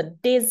crossed the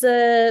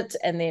desert,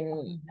 and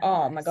then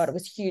oh my God, it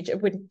was huge.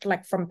 It went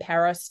like from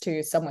Paris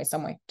to somewhere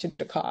to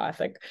Dakar, I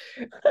think,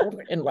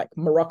 in like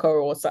Morocco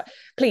or so.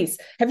 Please,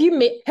 have we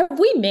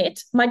met?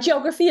 My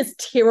geography is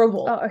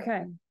terrible. Oh,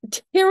 okay.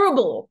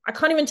 Terrible. I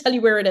can't even tell you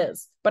where it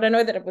is, but I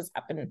know that it was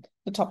up in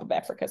the top of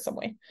Africa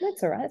somewhere.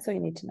 That's all right. That's all you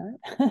need to know.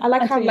 I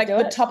like how like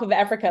the top of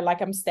Africa, like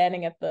I'm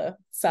standing at the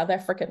South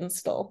African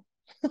still.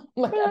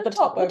 Like at the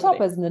top. The top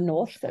is in the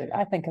north. So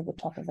I think of the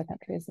top of the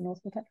country as the north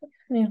of the country.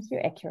 Yeah,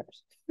 you're accurate.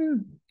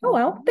 Oh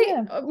well.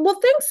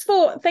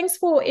 Thanks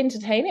for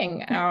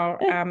entertaining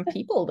our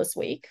people this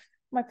week.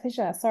 My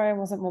pleasure. Sorry I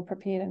wasn't more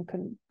prepared and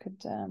could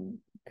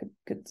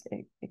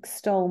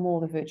extol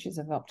more the virtues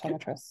of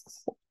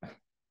optometrists.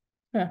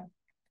 Yeah,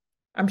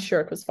 I'm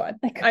sure it was fine.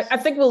 I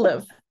think we'll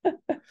live.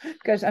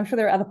 Good. I'm sure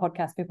there are other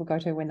podcasts people go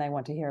to when they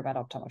want to hear about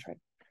optometry.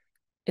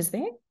 Is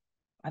there?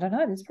 I don't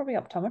know. There's probably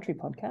optometry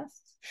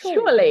podcasts.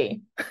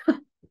 Surely.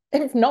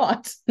 If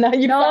not, no.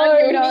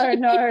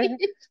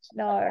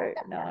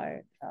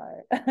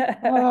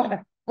 Oh.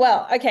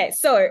 Well, okay.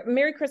 So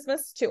Merry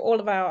Christmas to all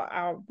of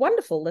our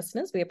wonderful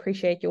listeners. We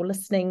appreciate your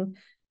listening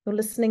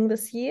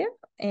this year,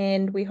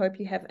 and we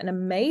hope you have an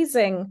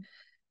amazing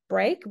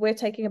break. We're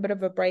taking a bit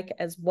of a break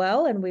as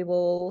well, and we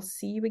will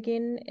see you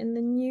again in the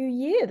new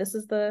year. This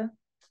is the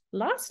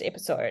last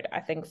episode,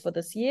 I think, for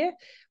this year.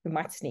 We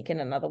might sneak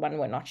in another one.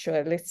 We're not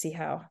sure. Let's see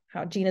how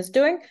Gina's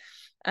doing,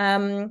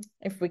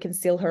 if we can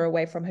steal her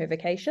away from her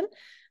vacation.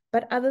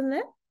 But other than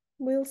that,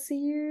 we'll see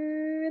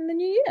you in the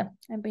new year.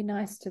 And be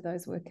nice to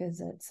those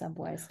workers at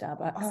Subway,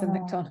 Starbucks, and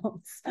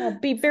McDonald's.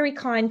 Be very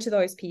kind to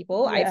those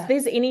people. Yeah. If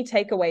there's any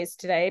takeaways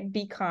today,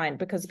 be kind,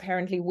 because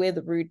apparently we're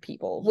the rude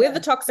people. We're the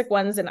toxic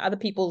ones in other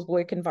people's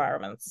work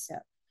environments. Yeah.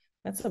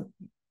 That's a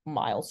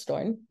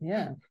milestone.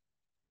 Yeah.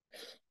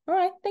 All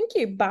right. Thank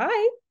you.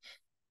 Bye.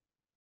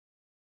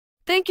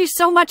 Thank you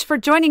so much for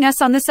joining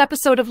us on this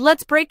episode of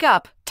Let's Break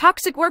Up,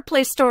 Toxic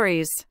Workplace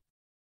Stories.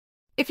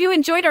 If you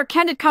enjoyed our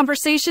candid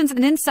conversations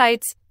and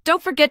insights,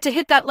 don't forget to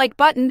hit that like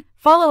button,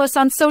 follow us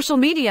on social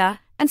media,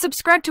 and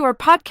subscribe to our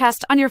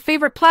podcast on your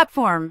favorite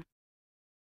platform.